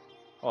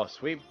 Oh,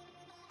 sweet.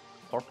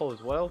 Purple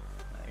as well.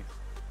 Nice.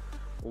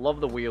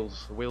 Love the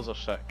wheels. The wheels are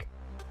sick.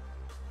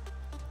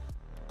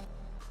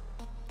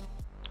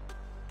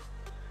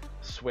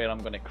 Swear I'm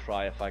gonna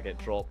cry if I get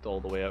dropped all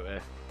the way out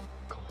of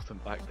gold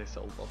and back to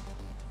silver.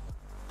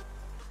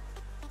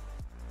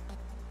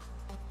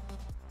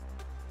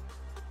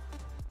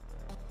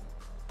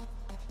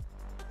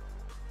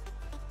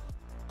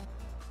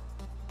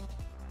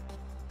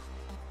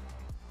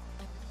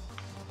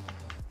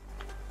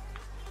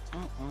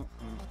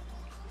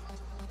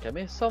 Give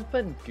me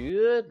something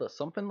good, but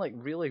something like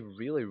really,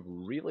 really,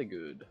 really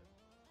good.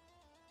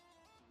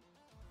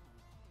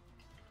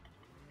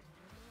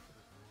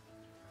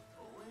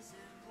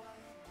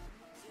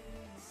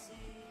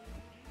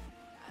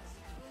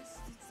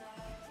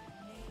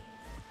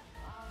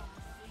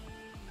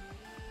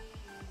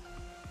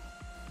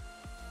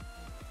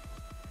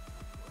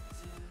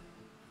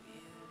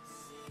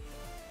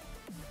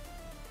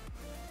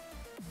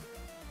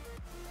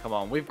 Come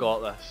on, we've got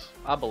this.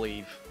 I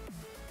believe.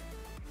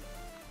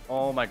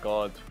 Oh my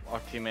god,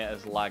 our teammate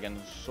is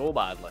lagging so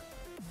badly.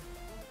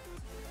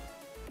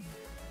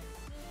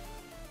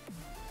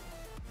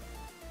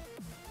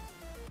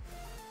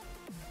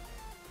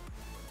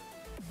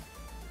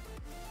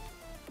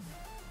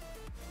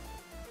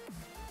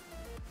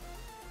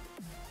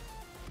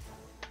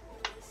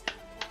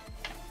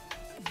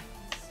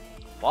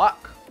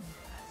 Fuck!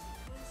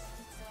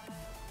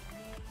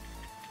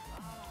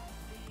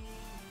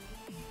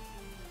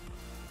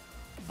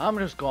 I'm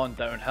just going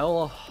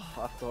downhill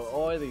after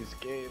all these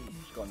games.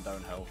 Going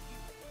downhill.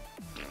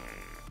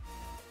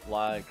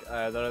 Lag.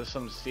 There is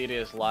some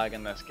serious lag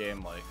in this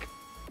game, like.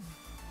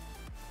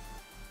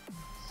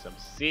 Some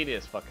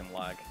serious fucking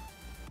lag.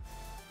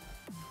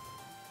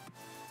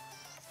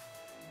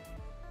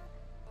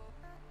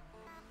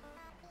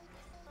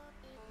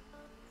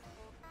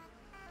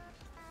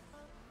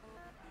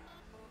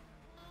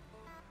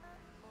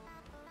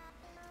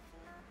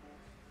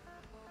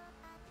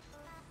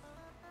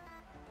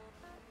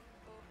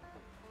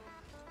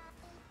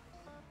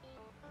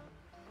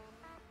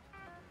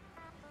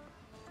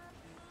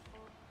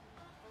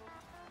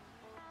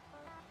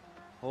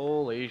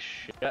 Holy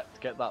shit,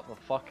 get that the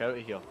fuck out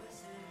of here.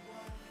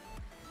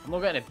 I'm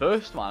not getting a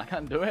boost, man, I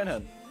can't do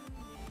anything.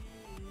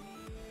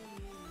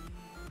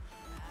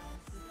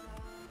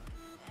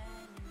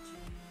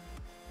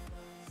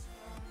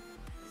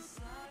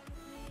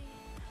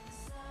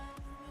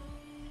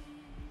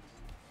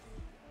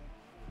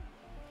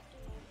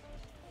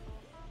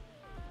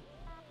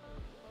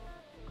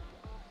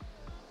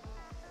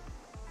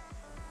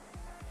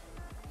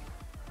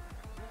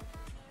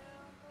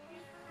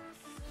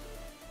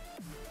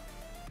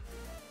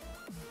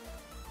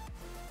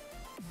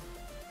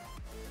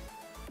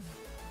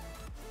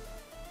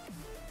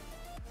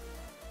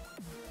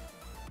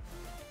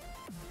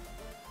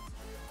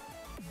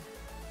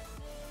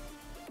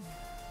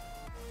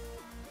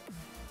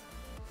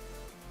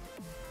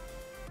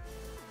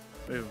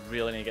 We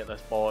really need to get this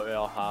ball out of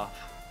our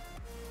half.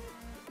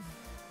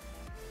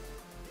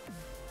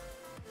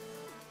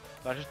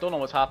 I just don't know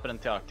what's happening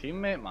to our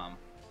teammate, man.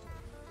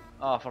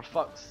 Oh, for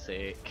fuck's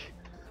sake.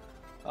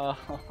 Oh,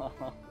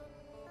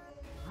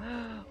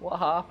 what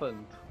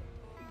happened?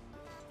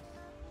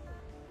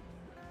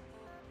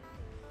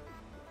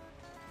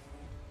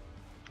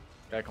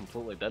 Guy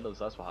completely did us,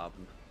 that's what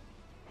happened.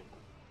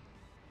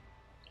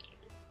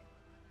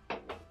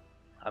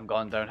 I'm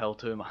going downhill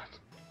too, man.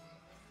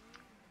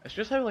 It's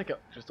just how like it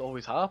just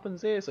always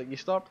happens, eh? It's like you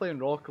start playing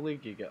Rocket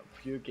League, you get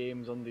a few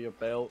games under your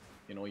belt,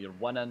 you know, you're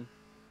winning,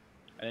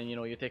 and then you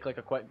know you take like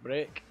a quick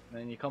break, and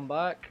then you come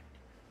back,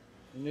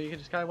 and you can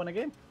just kind of win a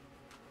game.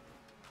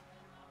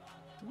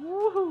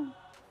 Woohoo!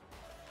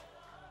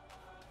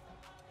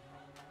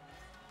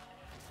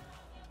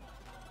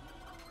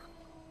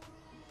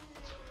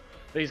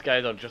 These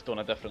guys are just on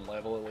a different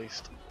level at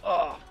least.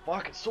 Oh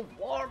fuck, it's so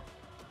warm!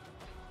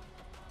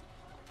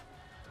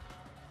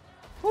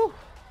 Whew!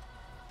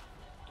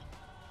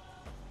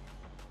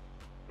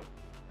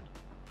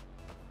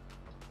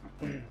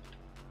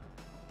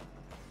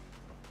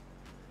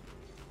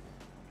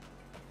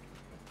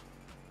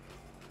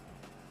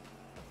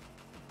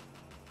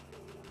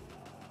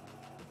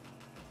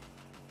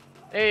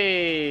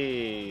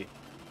 Hey!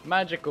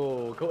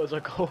 Magical! Go as a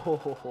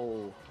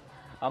goal!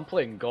 I'm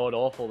playing god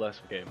awful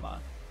this game, man.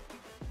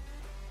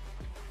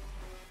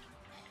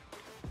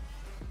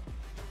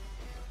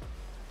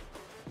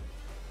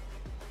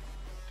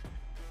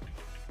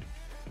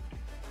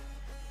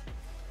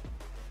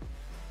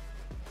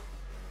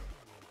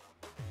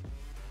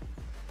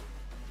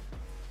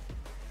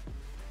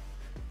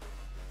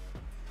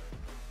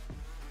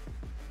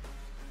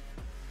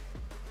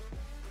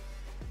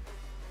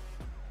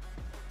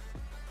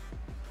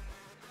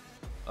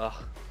 Ugh.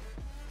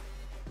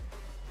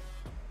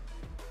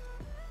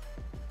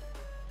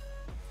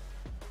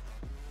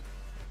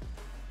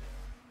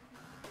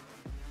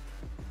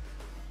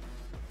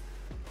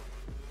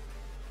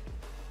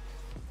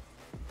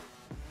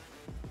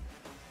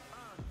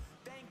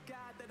 Thank God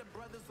that the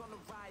brothers on the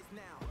rise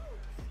now.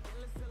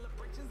 Endless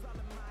celebrations all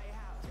in my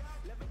house.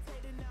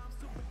 Levitating now, I'm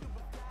super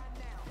duper fly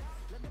now.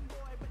 London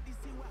boy, but they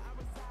see where I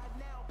reside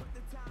now. Put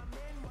the time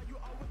in while you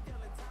always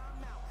yelling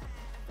time out.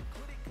 And to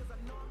quit it, cause I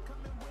know I'm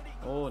coming with it.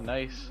 Oh,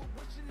 nice.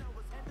 Wishing I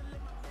was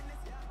handling my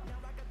business. Now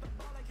I got the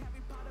ball like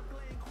Harry Potter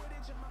playing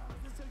Quidditch. And my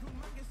business so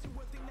humongous, you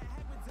would think that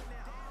happens in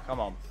it. Come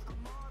on.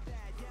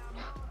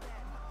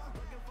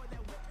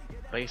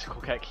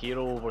 Bicycle kick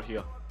hero over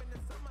here.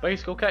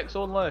 Bicycle kicks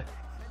only.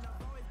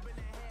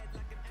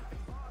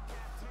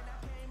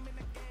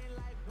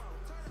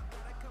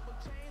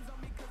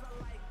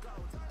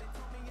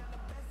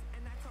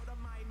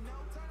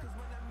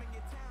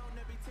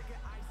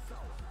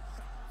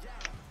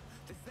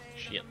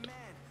 Shit.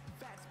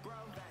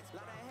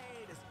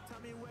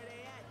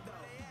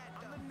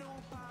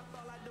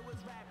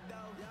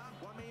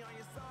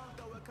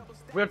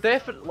 We're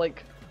definitely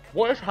like,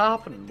 what is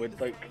happening with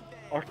like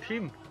our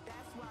team?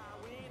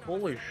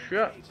 Holy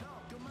shit!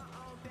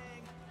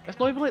 It's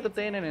not even like they're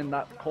doing anything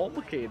that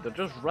complicated. They're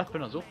just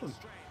ripping us open.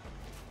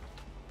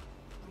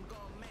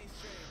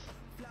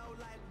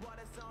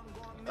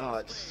 Oh,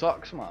 it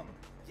sucks, man.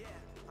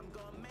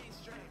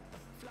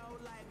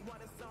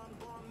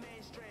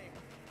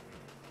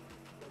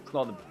 It's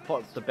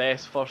not the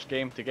best first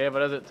game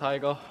together, is it,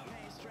 Tiger?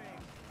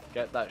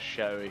 Get that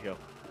shit out of here.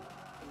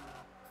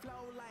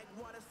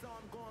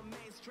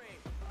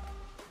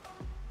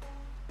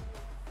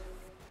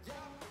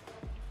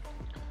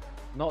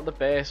 Not the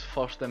best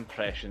first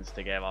impressions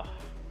together.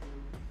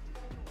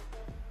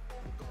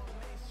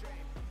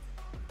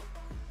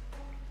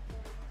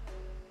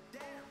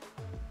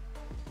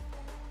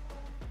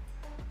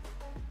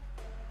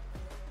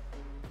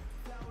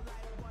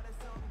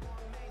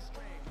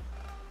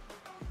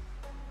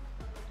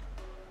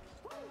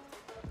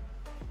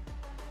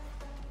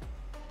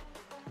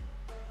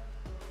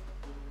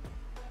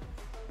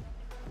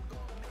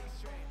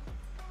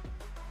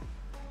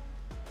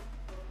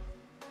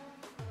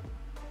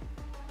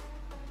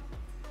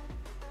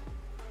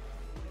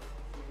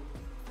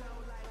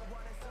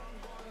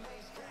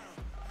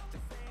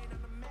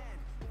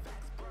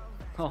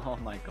 Oh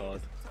my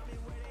god.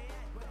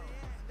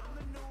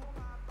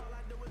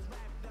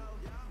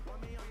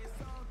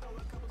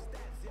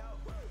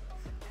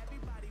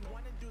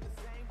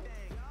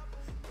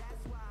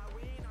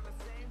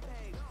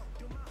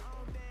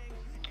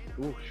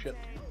 Oh shit.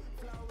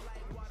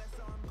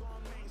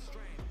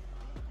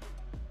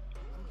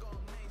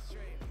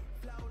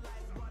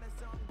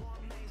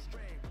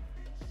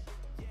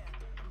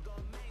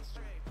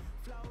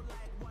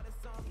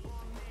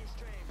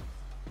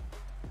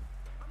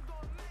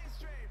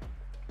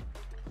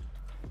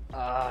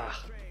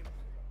 Ah.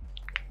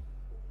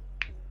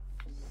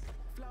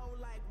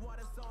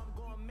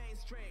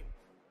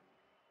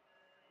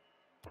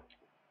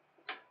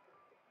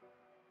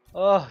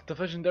 Oh,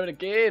 division down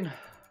again.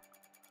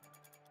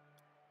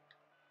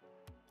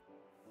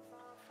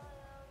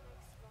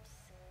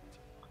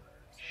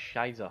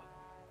 Shiza.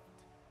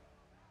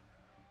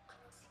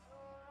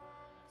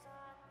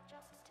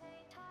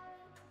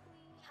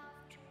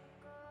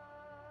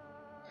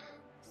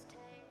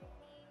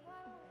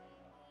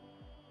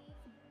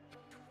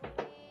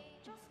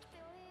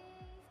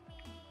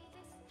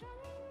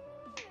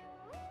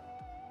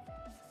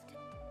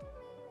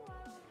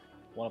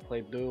 want to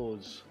play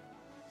duos.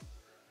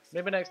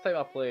 Maybe next time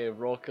I play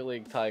Rocket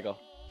League Tiger.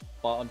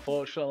 But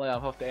unfortunately I'll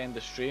have to end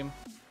the stream.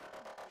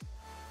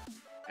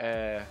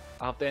 I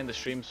have to end the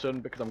stream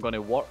soon because I'm going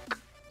to work.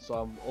 So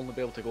I'll only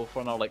be able to go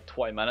for another like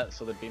 20 minutes.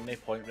 So there'd be no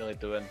point really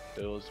doing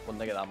duos when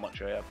they get that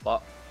much out of it.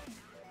 But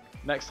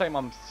next time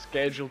I'm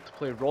scheduled to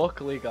play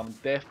Rocket League, I'm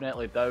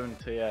definitely down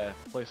to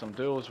play some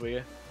duos with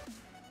you.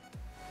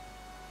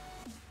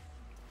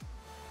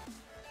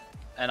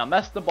 And I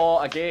missed the ball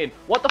again.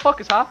 What the fuck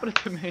is happening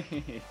to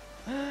me?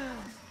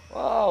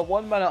 Wow,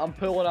 1 minute I'm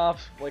pulling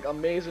off like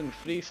amazing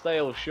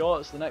freestyle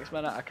shots. The next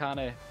minute I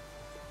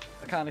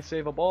can't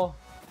save a ball.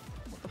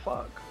 What the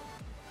fuck?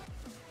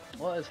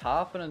 What is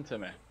happening to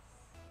me?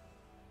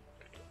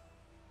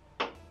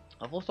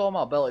 I've lost all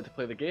my ability to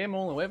play the game. I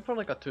only went for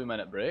like a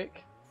 2-minute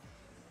break.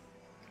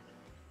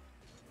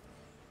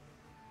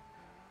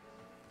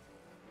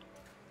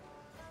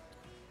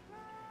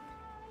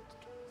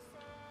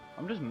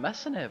 I'm just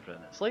missing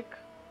everything. It's like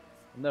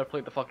I've never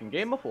played the fucking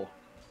game before.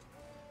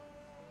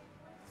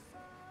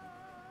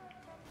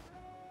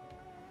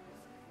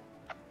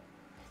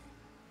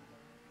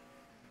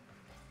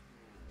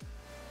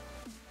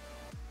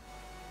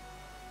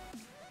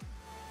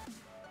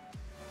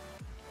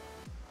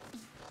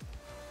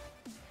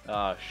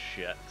 Ah,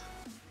 shit.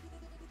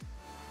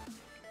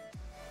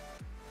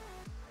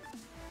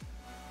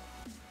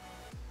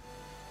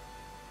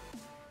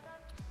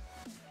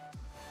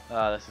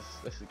 Ah, this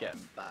is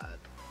getting bad.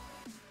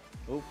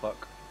 Oh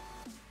fuck.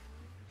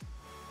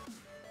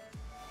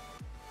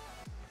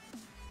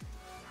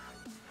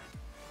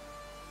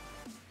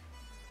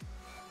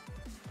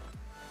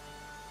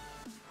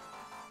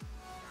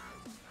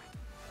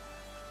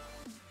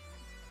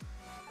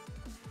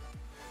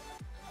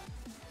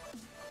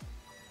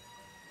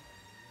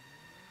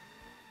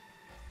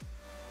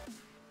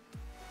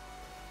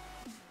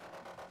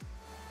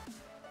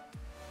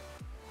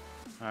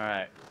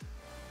 Alright.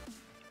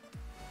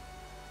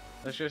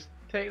 Let's just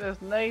take this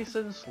nice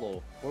and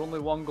slow. We're only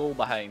 1 goal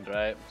behind,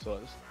 right? So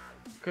it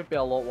could be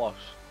a lot worse.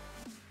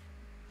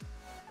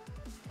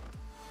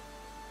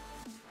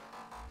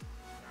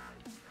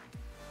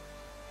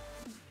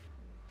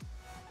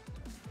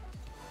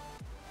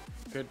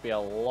 Could be a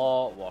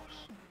lot worse.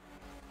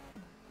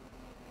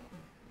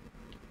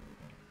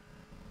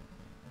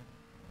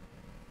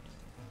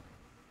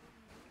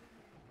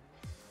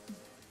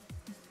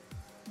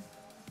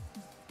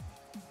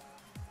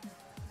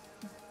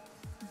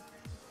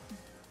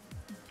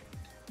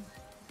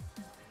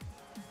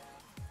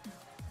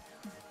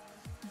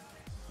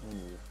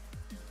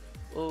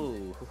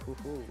 Ooh, hoo, hoo,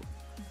 hoo.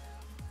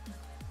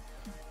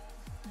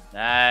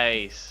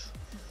 Nice.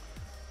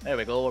 There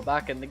we go, we're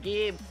back in the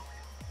game.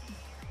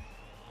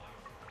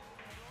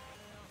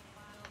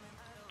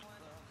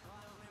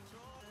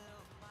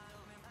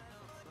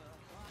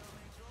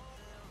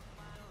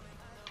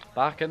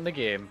 Back in the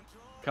game.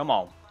 Come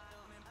on.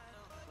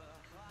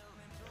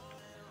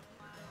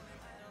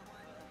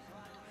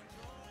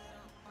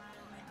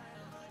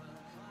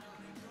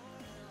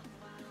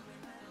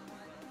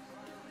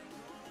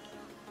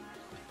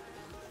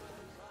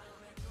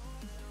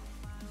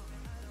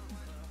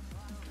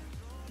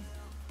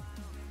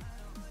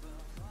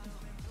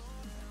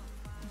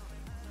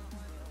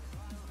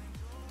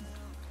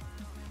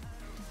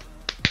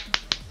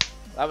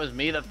 That was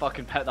me that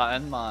fucking put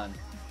that in, man.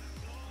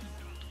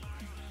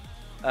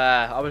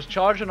 I was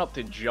charging up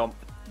to jump.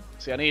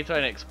 See, I need to try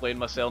and explain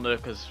myself now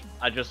because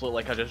I just look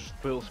like I just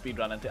full speed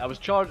ran into it. I was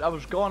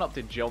going up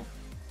to jump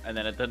and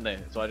then it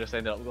didn't, so I just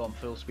ended up going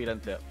full speed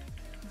into it.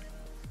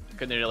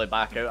 Couldn't really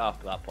back out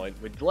after that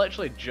point. We'd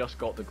literally just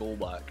got the goal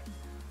back.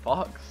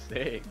 Fuck's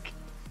sake.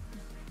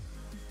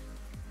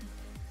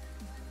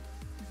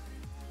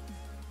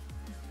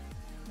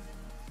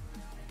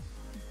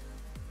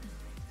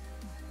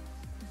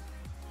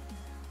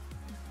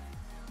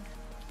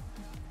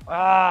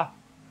 Ah!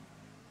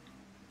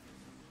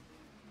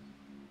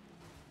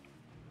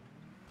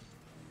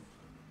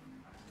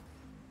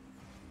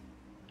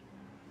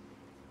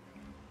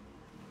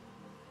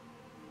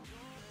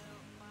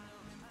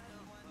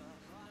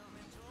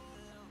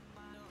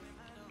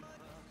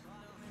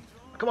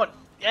 Come on!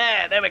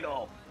 Yeah, there we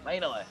go!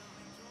 Finally!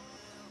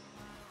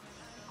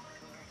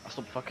 I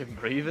stopped fucking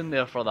breathing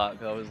there for that,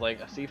 because I was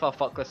like, see if I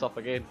fuck this up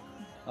again.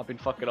 I've been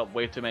fucking up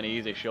way too many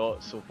easy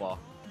shots so far.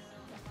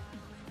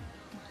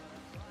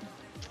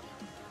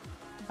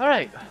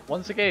 Alright,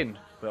 once again,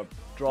 we're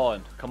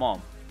drawing. Come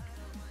on.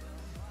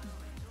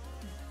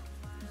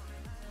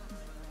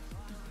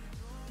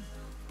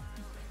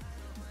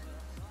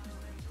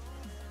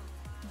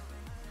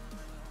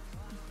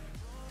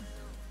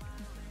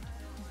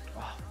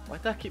 Oh, why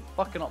do I keep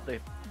fucking up the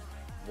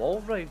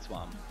wall rides,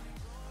 man?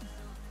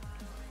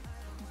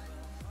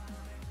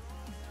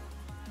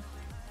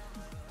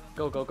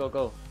 Go, go, go,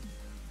 go.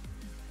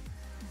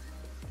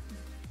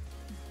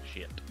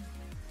 Shit.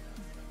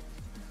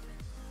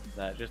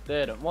 That just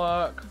didn't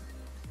work.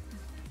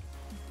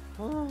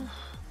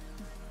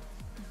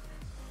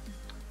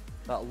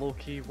 That low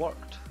key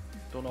worked.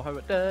 Don't know how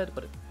it did,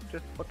 but it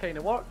just kind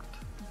of worked.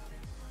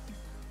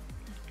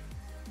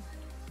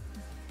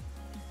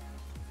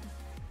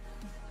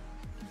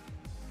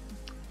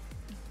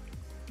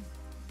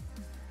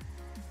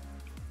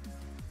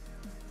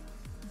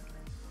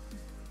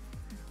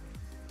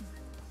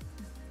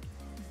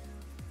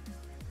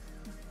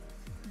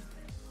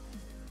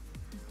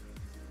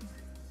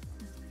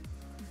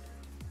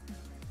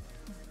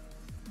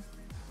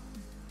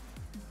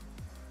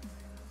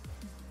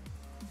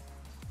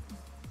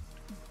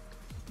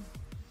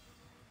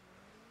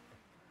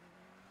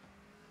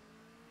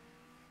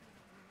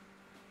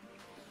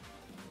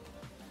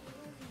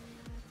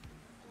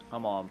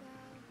 Come on.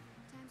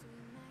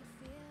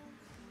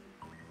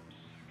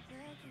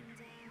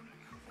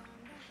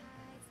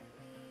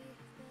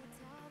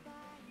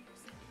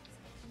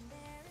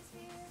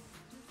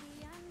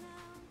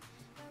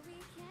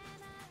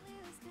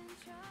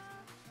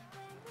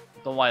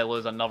 Don't want to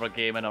lose another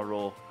game in a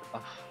row.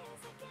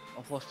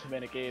 I've lost too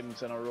many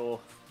games in a row.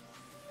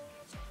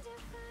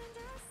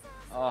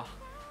 Ah.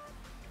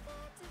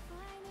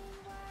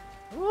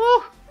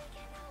 Woo!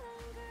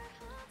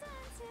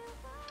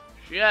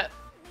 Shit!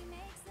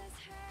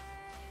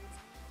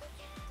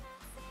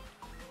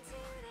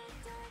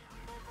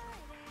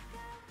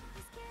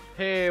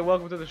 Hey,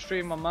 welcome to the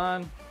stream, my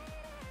man.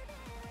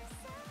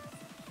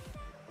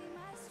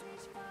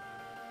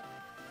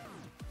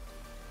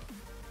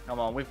 Come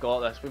on, we've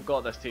got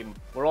this team.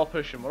 We're all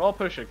pushing,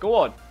 go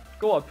on,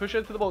 push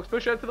into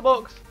the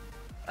box,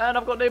 and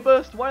I've got no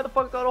boost. Why the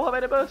fuck do I not have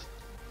any boost?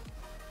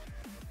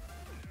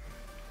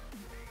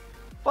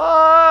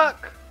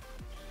 Fuck!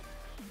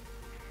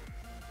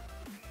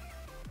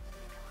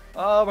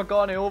 Oh, we're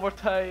going to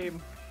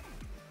overtime.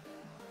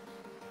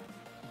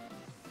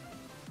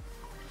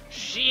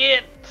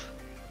 Shit!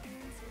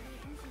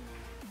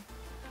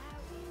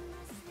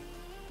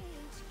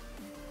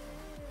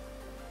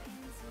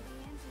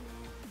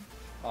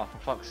 Oh, for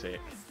fuck's sake.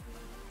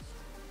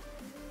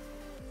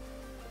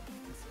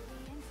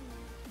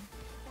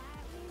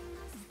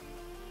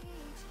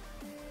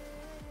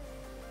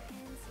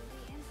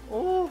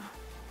 Oh!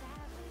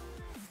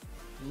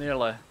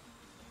 Nearly.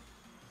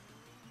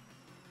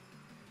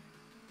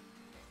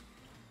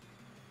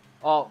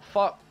 Oh,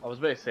 fuck. I was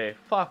about to say,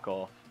 fuck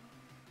off.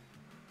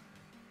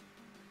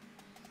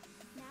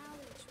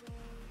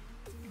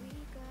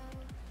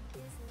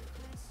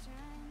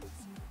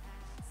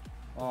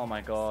 Oh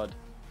my god.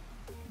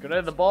 Get rid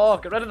of the ball!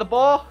 Get rid of the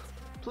ball!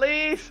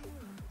 Please!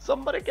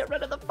 Somebody get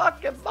rid of the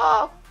fucking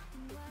ball!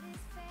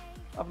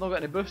 I've not got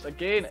any boost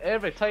again.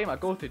 Every time I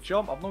go to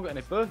jump, I've not got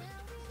any boost.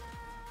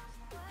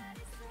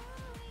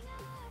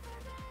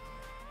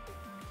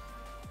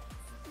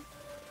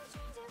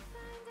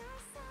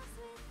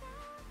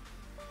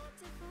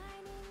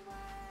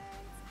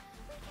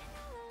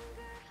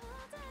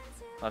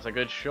 That's a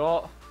good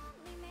shot.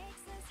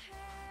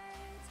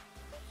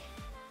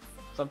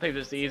 Sometimes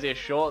it's the easiest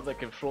shot that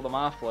can throw them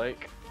off,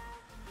 like.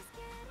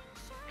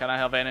 Can I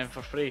have anything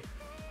for free?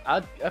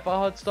 If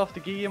I had stuff to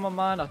give you, my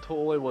man, I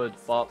totally would,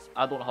 but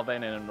I don't have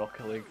any in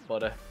Rocket League,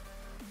 buddy.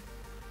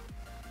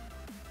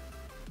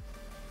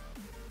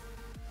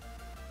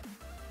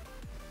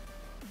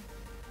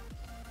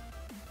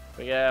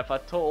 But yeah, if I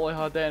totally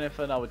had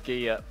anything, I would give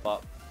you it,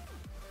 but...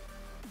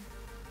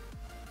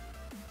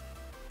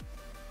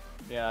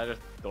 yeah, I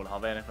just don't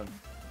have anything.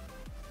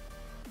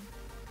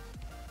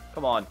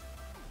 Come on.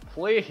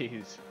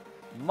 Please!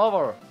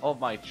 Mother of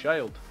my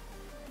child.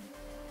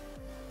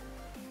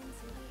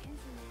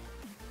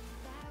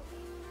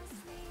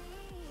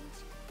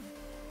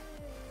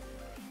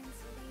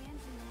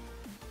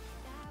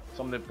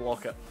 Somebody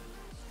block it.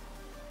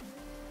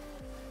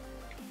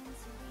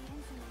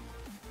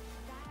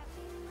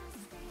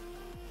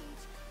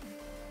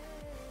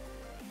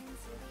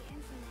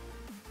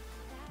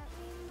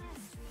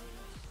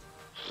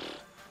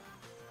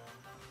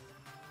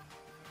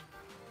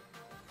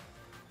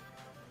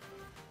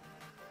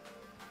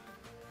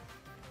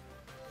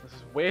 This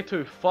is way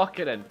too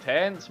fucking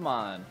intense,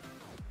 man.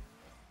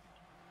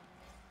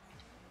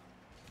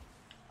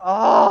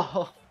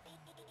 Oh!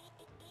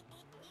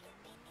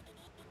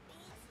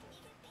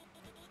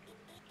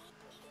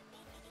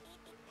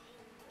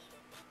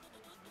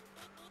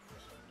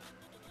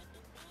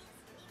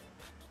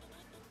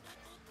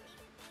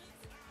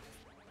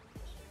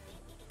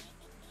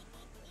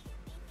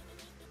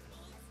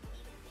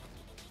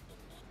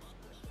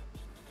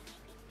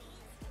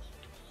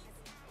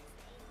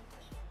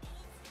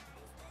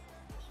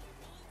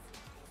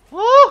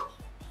 Oh!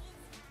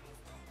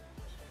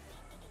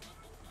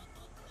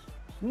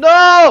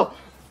 No!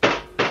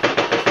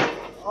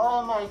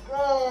 Oh my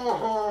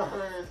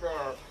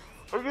god!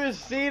 Are you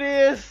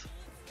serious?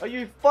 Are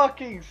you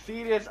fucking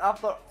serious?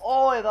 After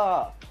all of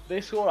that,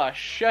 they score a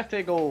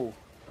shitty goal.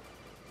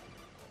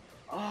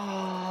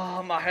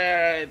 Oh, my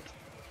head.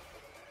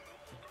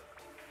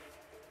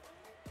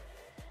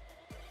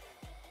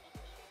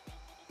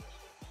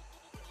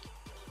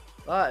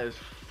 That is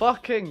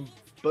fucking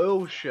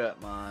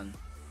bullshit, man.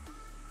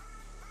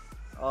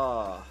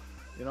 Oh,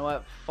 you know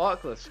what?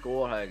 Fuck the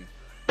score thing.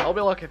 I'll be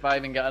lucky if I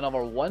even get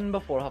another win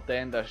before I have to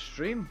end this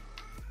stream.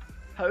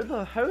 How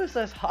has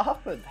this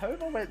happened? How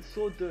have I went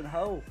so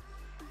downhill?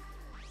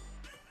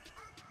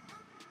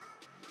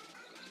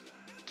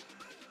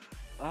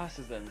 This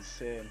is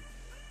insane.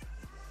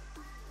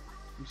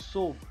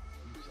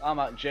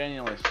 I'm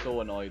genuinely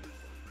so annoyed.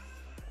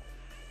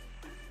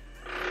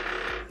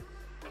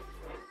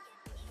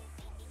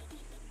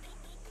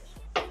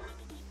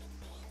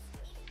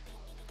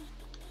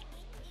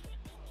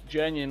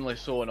 Genuinely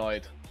so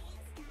annoyed.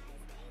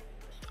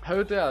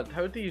 How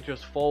do you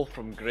just fall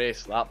from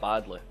grace that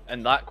badly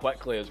and that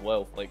quickly as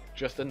well? Like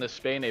just in the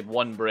span of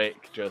one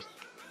break, just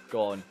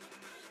gone.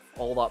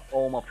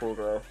 all my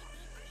progress.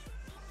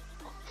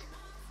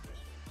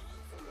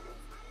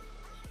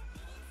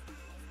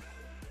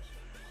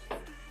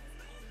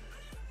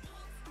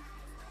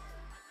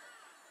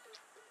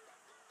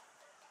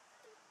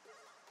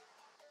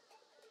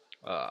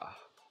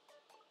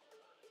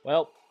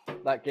 Well,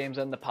 that game's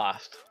in the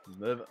past.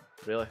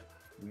 Really.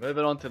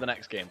 Moving on to the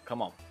next game.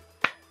 Come on.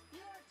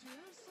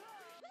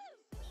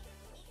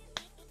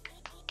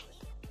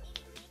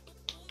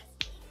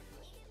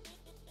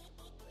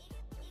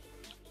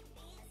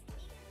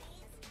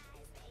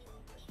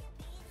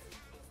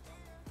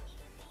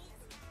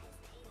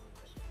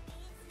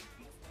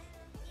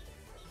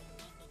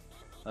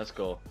 Let's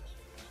go.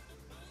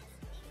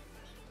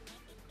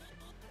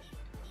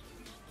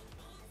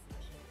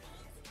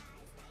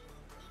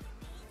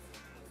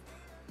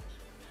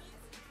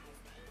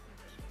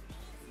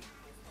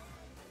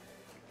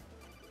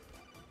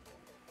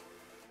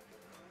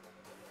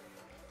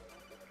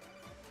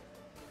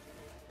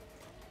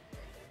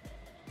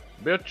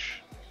 Bitch.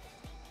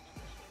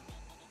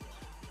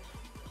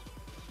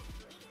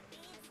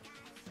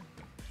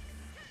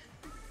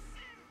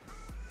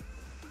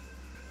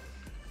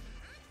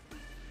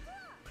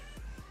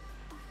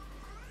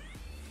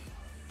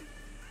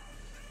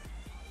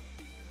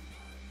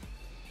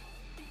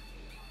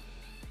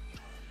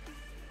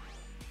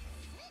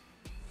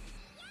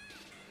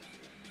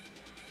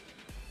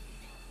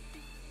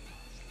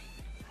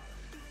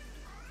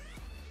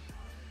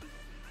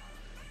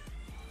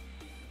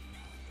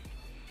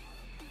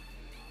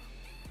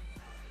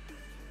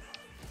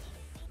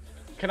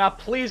 Can I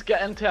please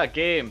get into a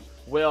game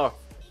where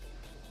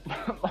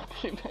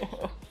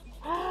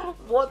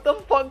what the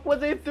fuck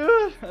was he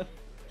doing?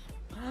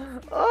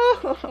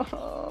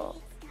 Oh.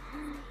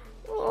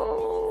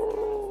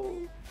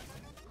 Oh.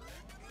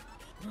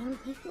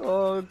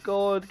 Oh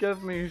God,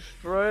 give me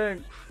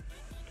strength,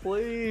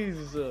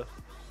 please.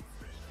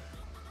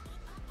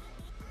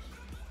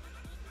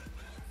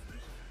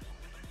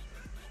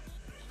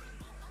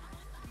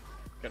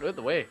 Get out of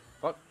the way.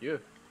 Fuck you.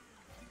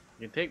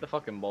 You can take the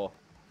fucking ball.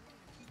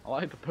 I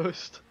like the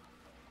boost.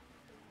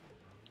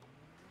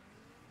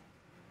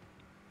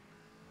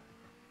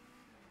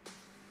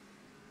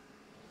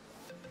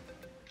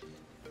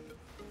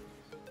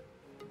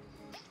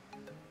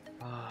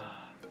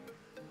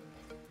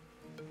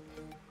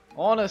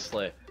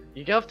 Honestly,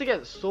 you have to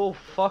get so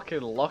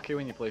fucking lucky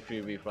when you play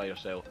 3v by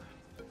yourself.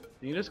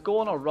 You just go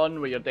on a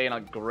run where you're doing a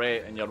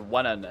great and you're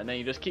winning, and then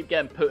you just keep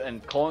getting put in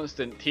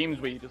constant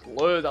teams where you just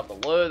lose after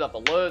lose after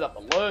lose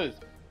after lose.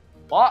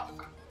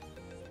 Fuck!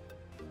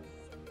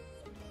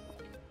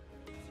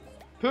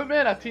 Put me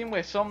in a team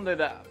with somebody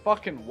that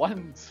fucking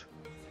wins.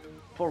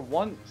 For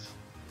once.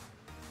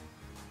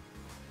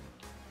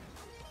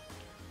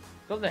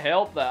 Doesn't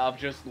help that I've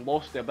just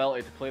lost the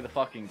ability to play the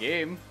fucking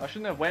game. I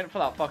shouldn't have went for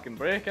that fucking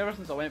break. Ever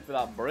since I went for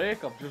that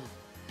break, I've just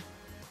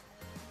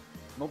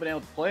not been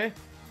able to play.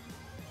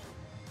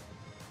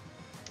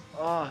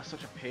 Oh, it's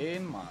such a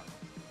pain, man.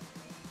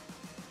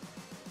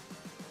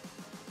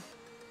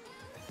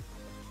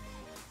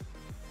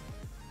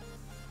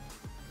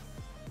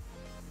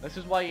 This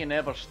is why you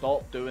never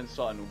stop doing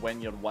something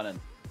when you're winning.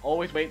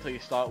 Always wait till you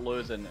start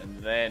losing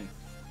and then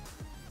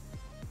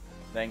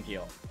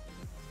gear up.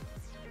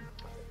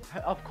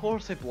 Of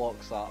course he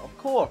blocks that, of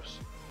course.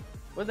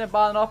 When they're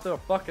bad enough they're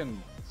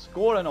fucking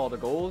scoring all the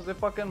goals, they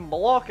fucking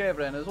block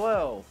everything as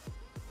well.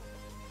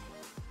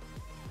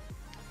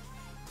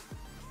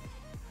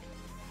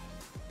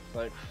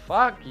 Like,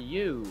 fuck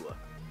you.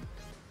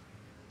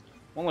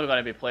 I'm only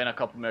going to be playing a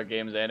couple more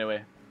games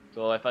anyway.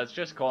 So if it's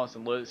just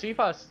constant lose, see if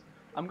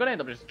I'm going to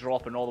end up just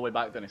dropping all the way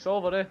back down to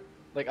silver, eh?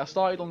 Like I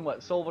started on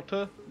what, silver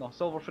 2? No,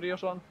 silver 3 or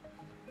something.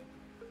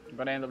 I'm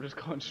going to end up just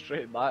going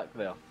straight back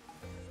there.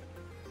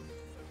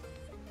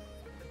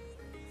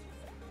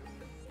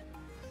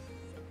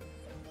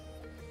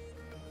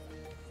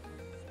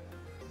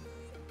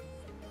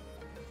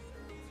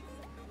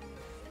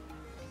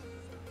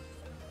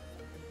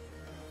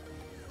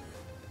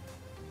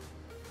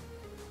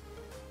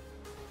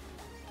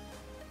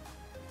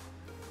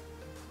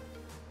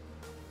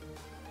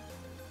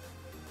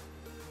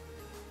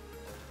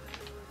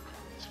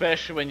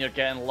 Especially when you're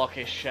getting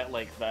lucky shit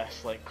like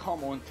this, like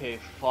come on to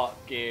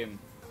fuck game.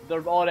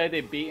 They're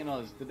already beating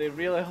us, do they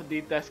really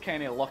need this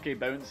kind of lucky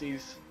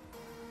bounces?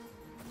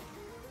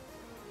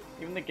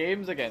 Even the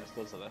game's against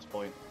us at this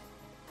point.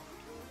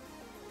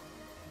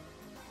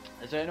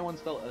 Is any of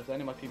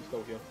my team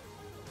still here?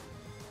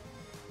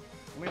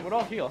 I mean we're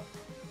all here,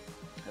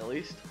 at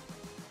least.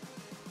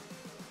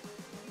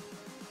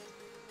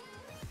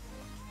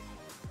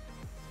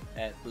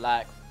 It's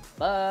black.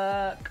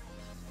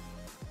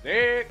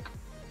 Sick!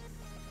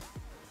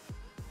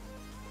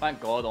 Thank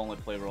God I only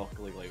play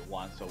Rocket League like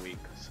once a week,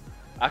 cause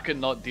I could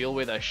not deal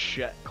with this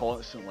shit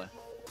constantly.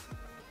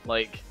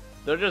 Like,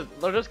 they're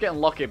just getting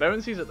lucky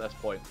bounces at this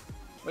point.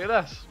 Look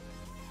at this.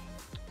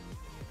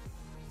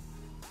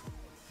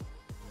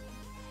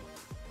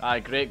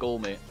 Aye, great goal,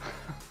 mate.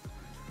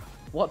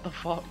 What the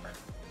fuck?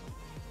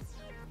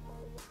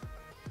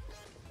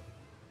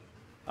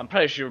 I'm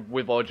pretty sure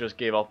we've all just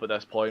gave up at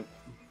this point.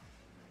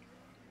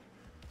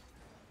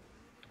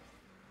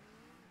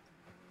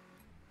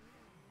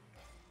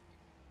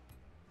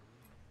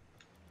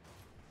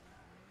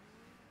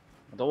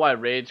 I don't want to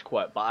rage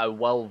quit, but I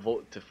will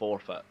vote to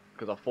forfeit.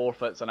 Because a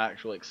forfeit's an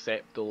actual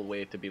acceptable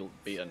way to be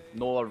beaten.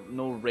 No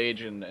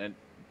raging and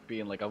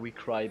being like a wee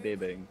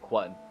crybaby and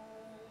quitting.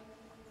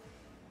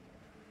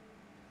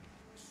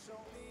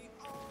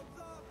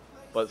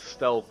 But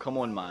still, come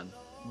on man.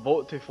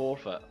 Vote to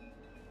forfeit.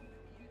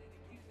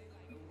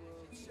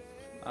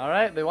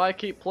 Alright, they want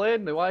to keep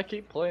playing,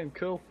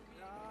 cool.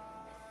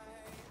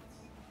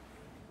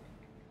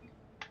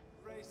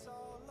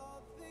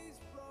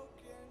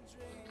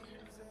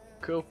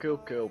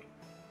 Cool.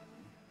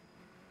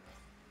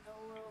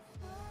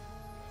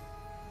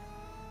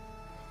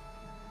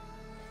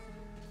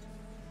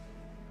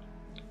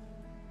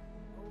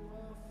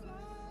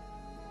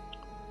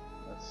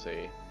 Let's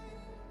see.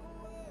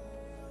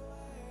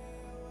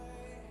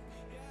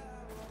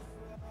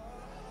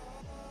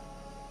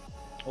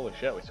 Holy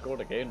shit, we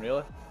scored again,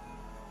 really?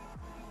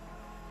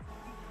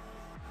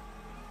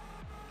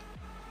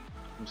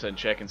 I'm saying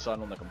checking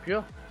something on the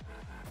computer.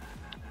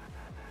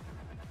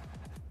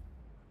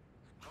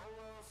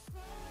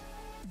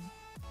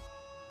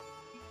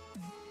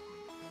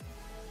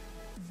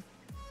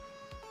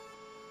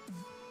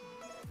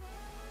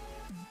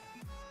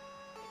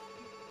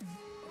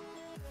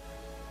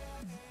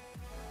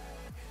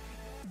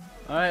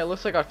 Alright, it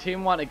looks like our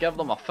team want to give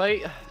them a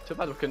fight. Too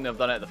bad we couldn't have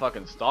done it at the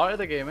fucking start of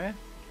the game, eh?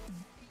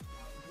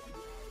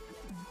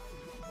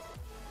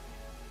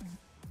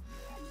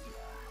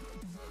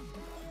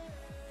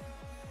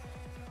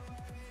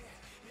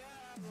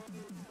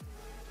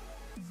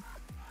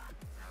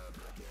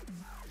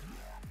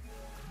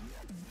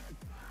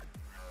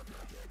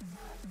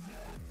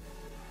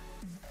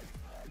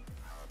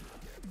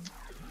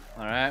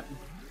 Alright.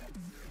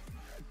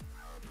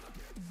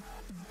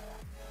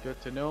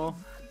 Good to know.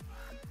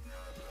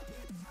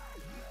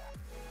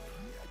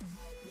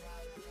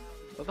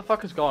 What the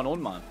fuck is going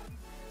on, man?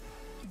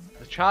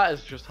 The chat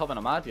is just having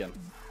a madian.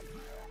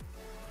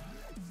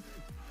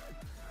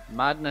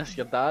 Madness,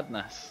 your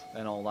dadness,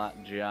 and all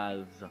that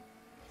jazz.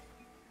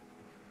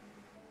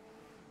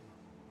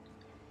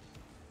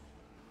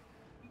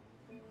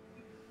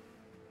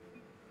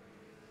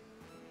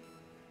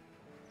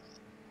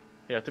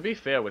 Yeah, to be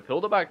fair, we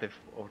pulled it back,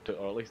 or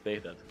at least they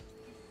did.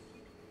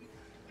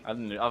 I've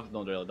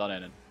not really done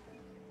anything.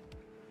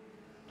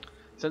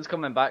 Since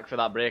coming back for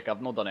that break,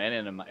 I've not done any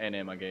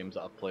of my games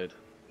that I've played.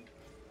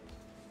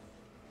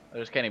 I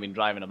just kind of been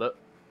driving a bit.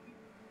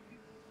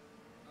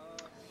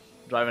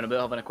 Having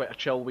a quite a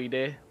chill wee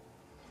day.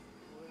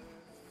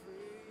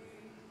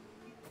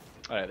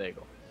 Alright, there you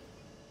go.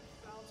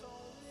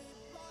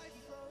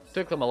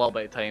 Took them a little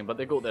bit of time, but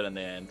they got there in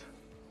the end.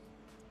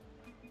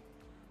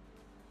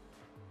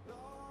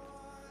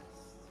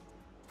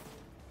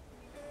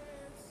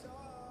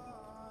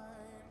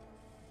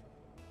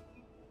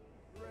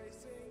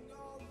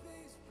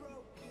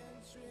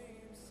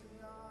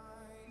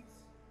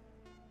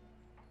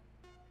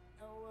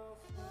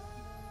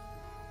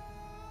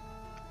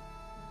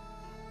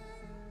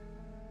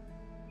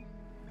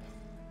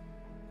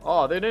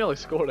 Oh, they nearly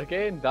scored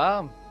again,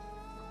 damn.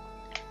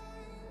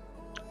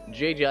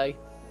 JJ.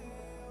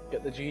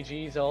 Get the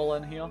GGs all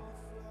in here.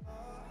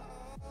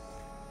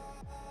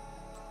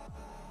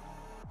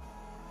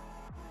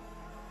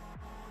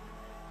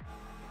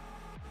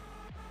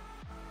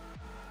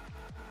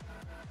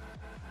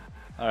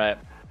 Alright.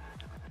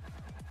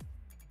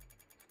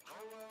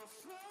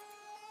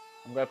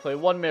 I'm gonna play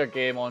one more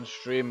game on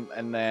stream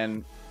and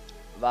then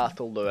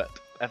that'll do it.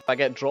 If I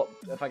get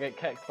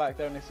kicked back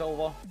down to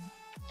silver,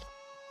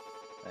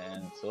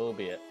 then so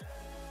be it.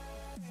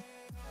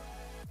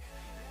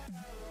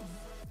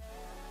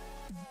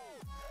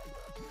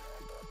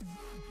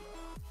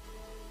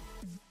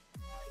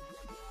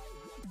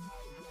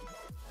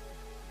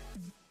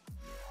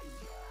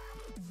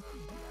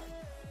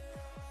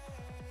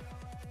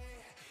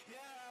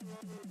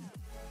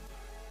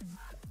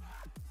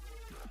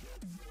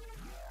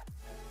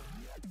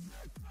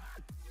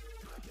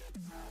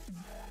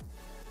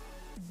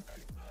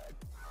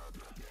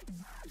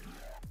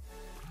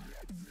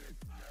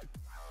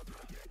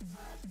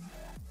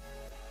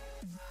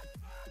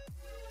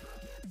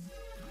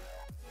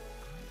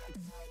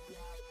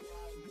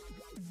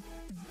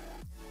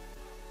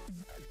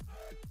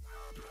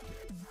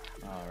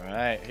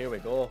 Alright, here we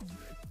go.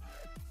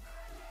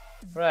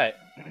 Right.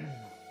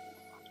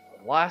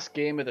 Last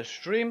game of the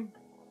stream.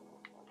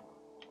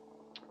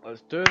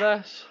 Let's do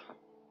this.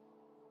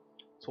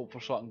 Let's hope for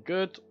something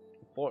good.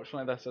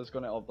 Unfortunately, this is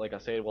gonna, like I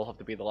said, will have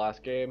to be the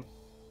last game.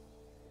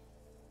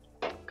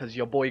 Because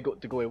your boy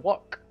got to go to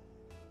work.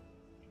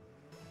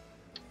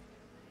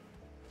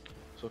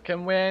 So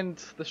can we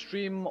end the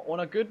stream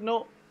on a good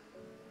note?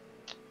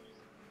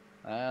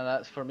 And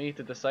that's for me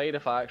to decide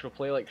if I actually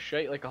play like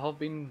shite like I have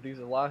been these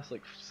last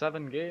like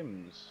 7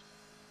 games.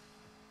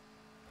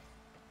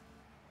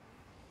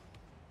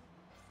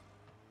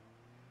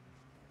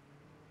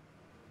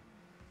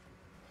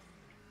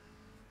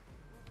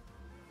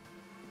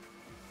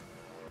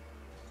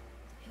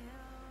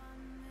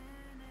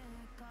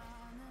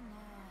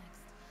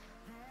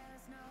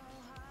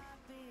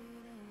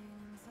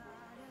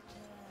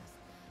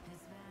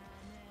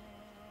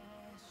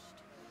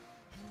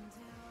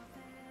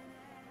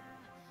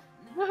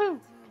 Woohoo!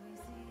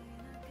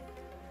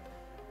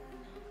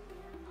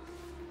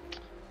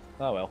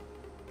 Oh well.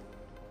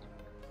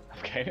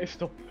 I've kind of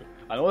stopped.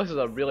 I know this is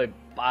a really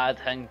bad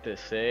thing to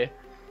say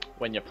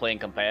when you're playing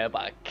competitive,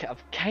 but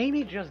I've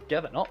kind of just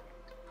given up.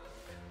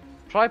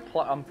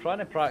 I'm trying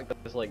to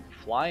practice like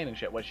flying and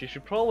shit, which you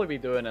should probably be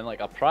doing in like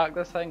a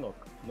practice thing or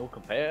no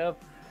competitive,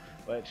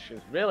 which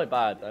is really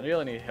bad. I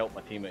really need to help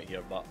my teammate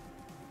here, but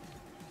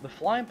the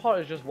flying part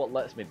is just what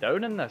lets me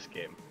down in this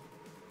game.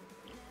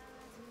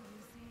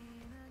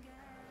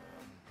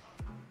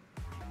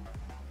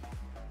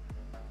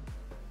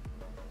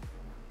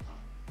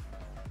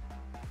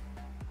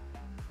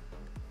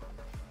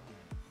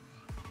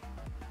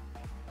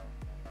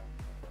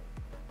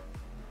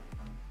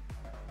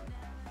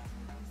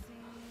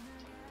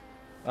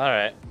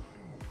 Alright.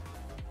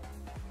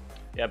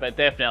 Yeah, but it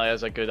definitely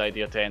is a good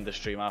idea to end the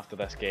stream after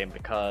this game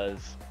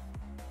because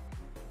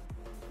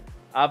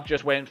I've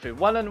just went through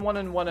winning the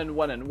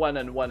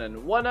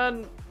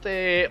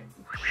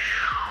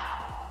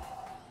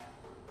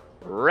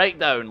right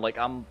down. Like,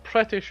 I'm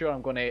pretty sure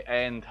I'm going to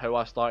end how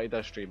I started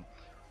this stream,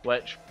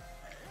 which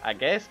I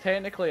guess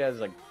technically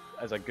is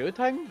a good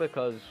thing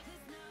because,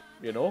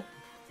 you know,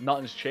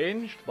 nothing's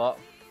changed, but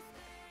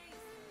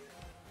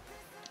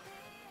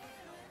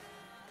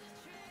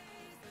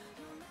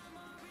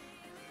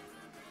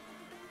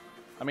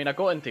I mean, I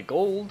got into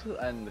gold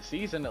in the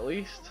season at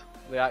least,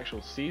 the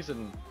actual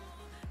season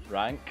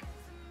rank.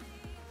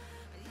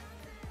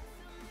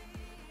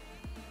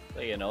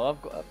 But you know,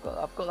 I've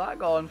got that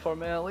going for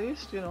me at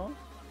least, you know.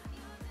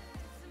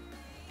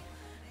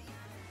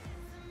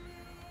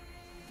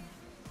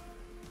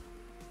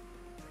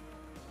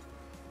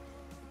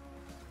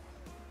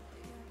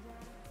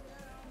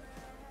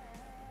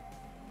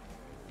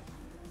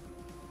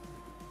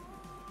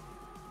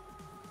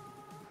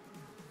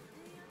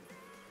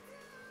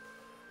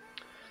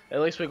 At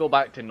least we go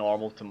back to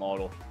normal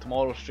tomorrow.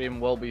 Tomorrow's stream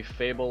will be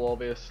Fable,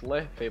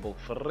 obviously. Fable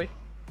 3.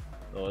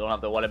 So we don't have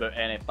to worry about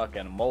any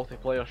fucking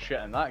multiplayer shit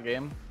in that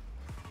game.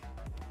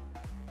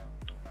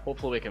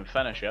 Hopefully we can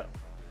finish it.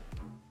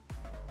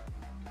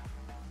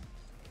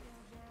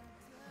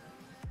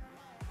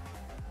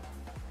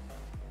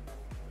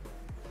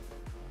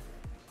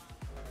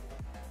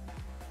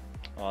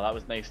 Oh, that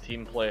was nice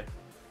team play.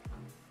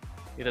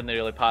 He didn't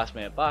really pass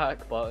me it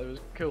back, but it was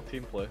cool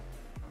team play.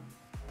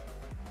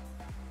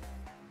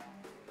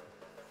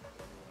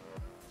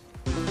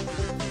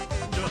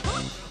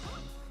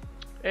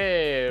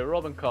 Hey,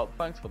 Robin Cup,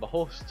 thanks for the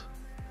host.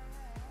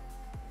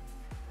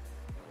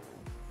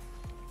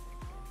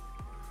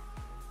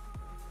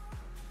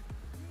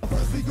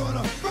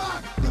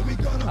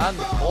 And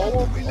the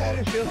follow,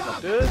 cheers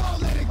for dude.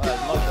 That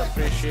is much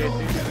appreciated.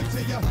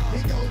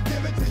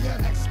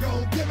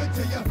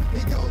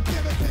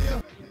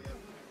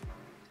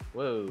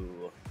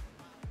 Whoa.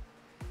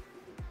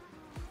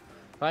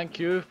 Thank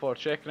you for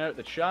checking out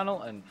the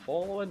channel and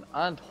following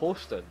and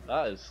hosting.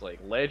 That is like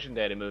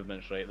legendary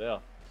movements right there.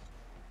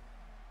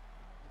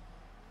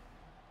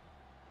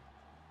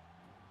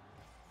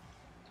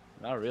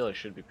 I really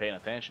should be paying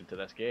attention to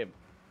this game.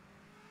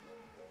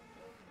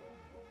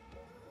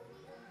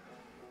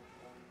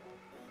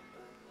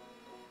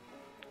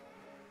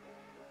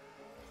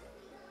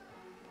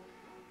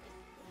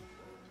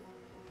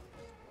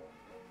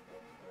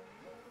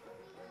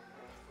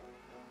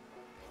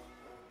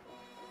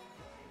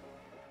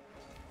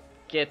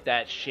 Get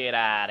that shit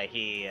out of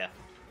here.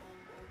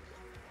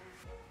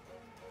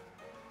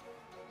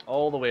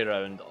 All the way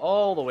around,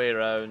 all the way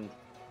around.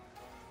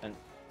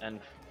 And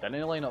didn't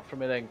he line up for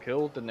me then?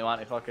 Cool. Didn't they want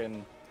to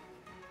fucking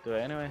do it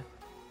anyway?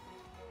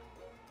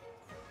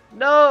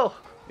 No!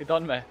 He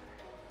done me.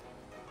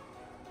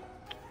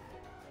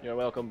 You're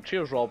welcome.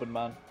 Cheers, Robin,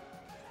 man.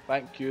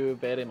 Thank you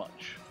very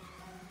much.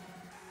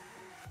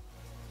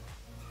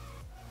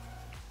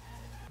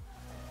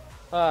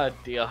 Ah,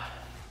 dear.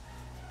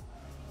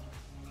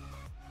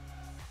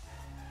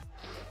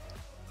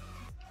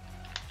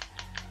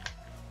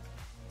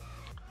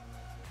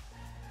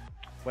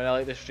 When I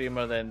like the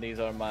streamer, then these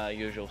are my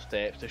usual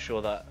steps to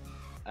show that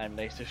I'm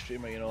nice to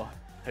streamer, you know.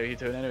 How you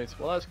doing anyways?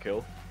 Well, that's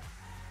cool.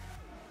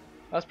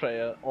 That's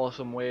pretty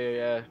awesome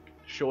way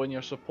showing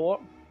your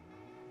support.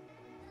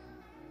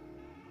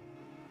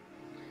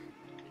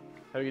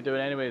 How you doing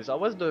anyways? I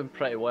was doing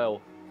pretty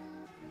well.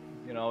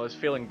 You know, I was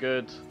feeling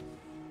good.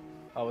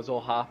 I was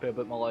all happy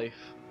about my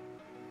life.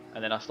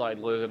 And then I started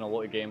losing a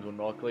lot of games on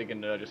Rocket League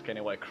and now I just kind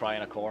of like cry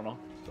in a corner.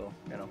 So,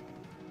 you know.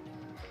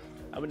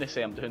 I wouldn't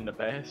say I'm doing the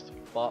best,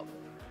 but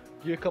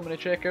you coming to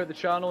check out the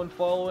channel and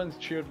following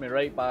cheered me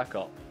right back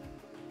up.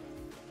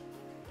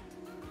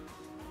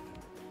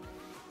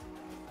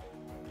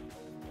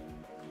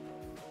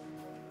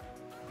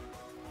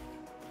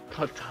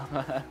 God damn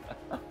it.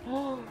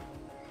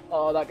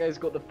 Oh, that guy's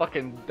got the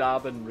fucking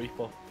dabbing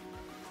Reaper.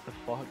 The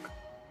fuck?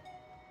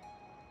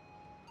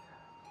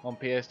 On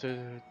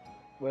PS2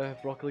 with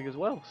Rocket League as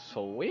well.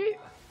 Sweet.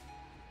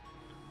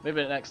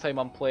 Maybe the next time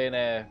I'm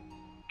playing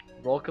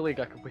Rocket League,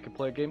 we can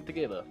play a game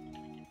together.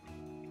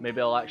 maybe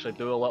I'll actually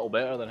do a little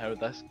better than how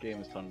this game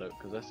has turned out,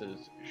 because this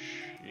is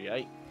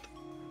shite.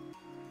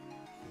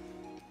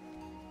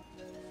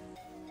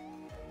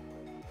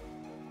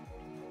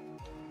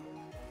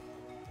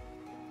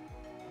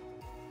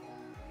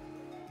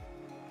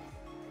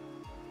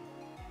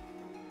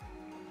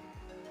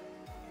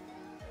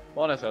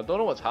 Honestly, I don't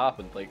know what's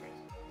happened. Like,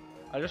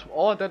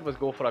 all I did was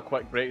go for a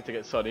quick break to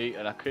get sun eat,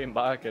 and I came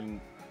back,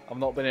 and I've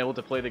not been able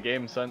to play the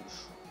game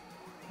since.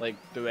 Like,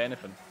 do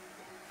anything.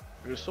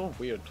 It was so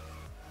weird.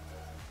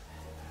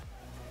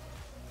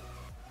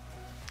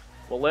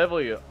 What level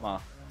are you at, ma?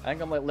 I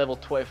think I'm like level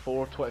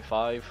 24,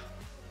 25.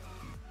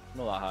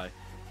 Not that high.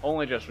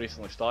 Only just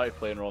recently started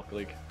playing Rocket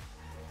League.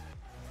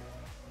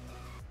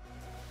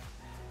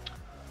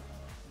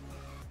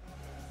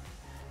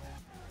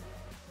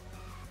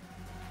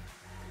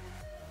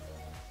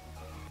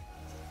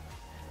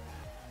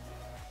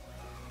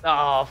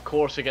 Ah, of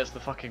course he gets the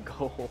fucking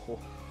goal.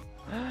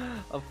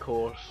 Of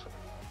course.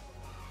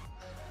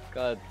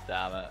 God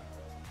damn it.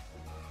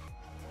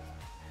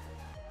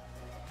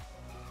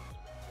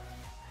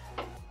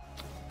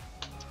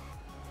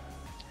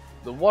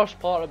 The worst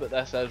part about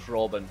this is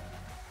Robin.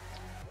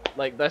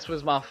 Like, this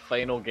was my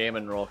final game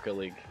in Rocket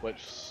League,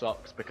 which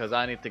sucks because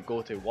I need to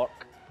go to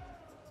work.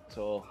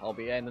 So I'll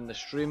be ending the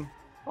stream.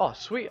 Oh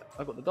sweet,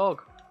 I got the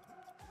dog.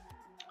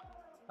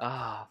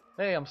 Ah,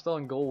 hey, I'm still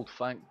in gold,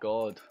 thank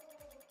God.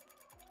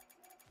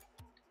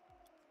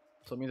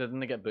 So it means I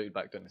didn't get booted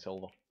back down to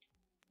silver.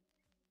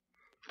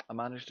 I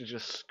managed to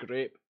just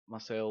scrape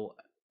myself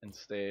and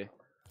stay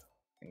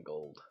in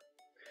gold.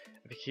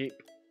 If you keep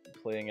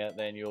playing it,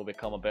 then you'll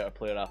become a better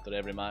player after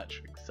every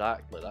match.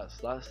 Exactly, that's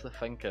the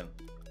thinking.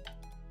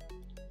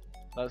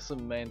 That's the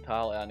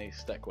mentality I need to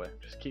stick with.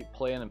 Just keep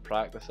playing and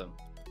practicing.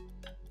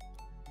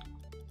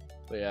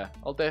 But yeah,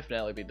 I'll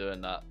definitely be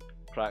doing that.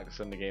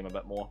 Practicing the game a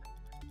bit more.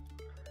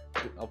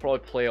 I'll probably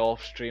play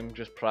off stream,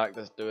 just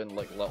practice doing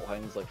like little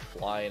things like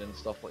flying and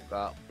stuff like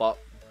that. But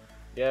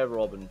yeah,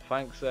 Robin,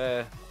 thanks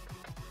for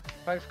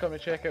coming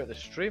to check out the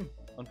stream.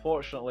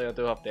 Unfortunately, I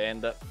do have to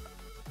end it.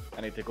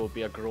 I need to go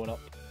be a grown up.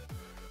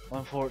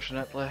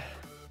 Unfortunately.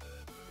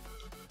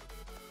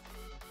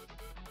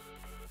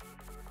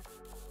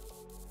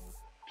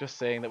 Just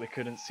saying that we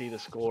couldn't see the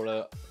score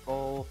at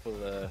all for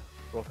the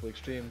Rocket League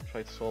stream.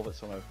 Try to solve it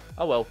somehow.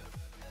 I will.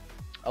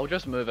 I'll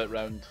just move it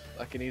round.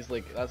 I can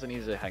easily. That's an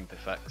easy thing to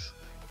fix.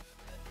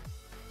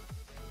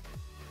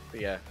 But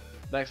yeah,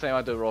 next time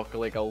I do Rocket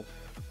League, I'll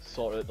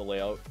sort out the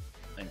layout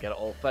and get it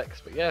all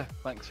fixed. But yeah,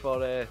 thanks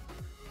for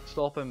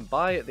stopping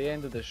by at the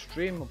end of the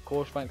stream. Of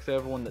course, thanks to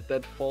everyone that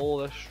did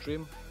follow this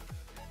stream,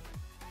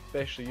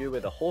 especially you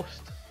with the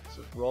host,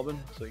 so Robin.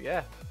 So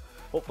yeah,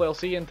 hopefully I'll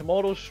see you in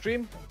tomorrow's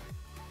stream.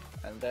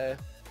 And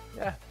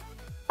yeah.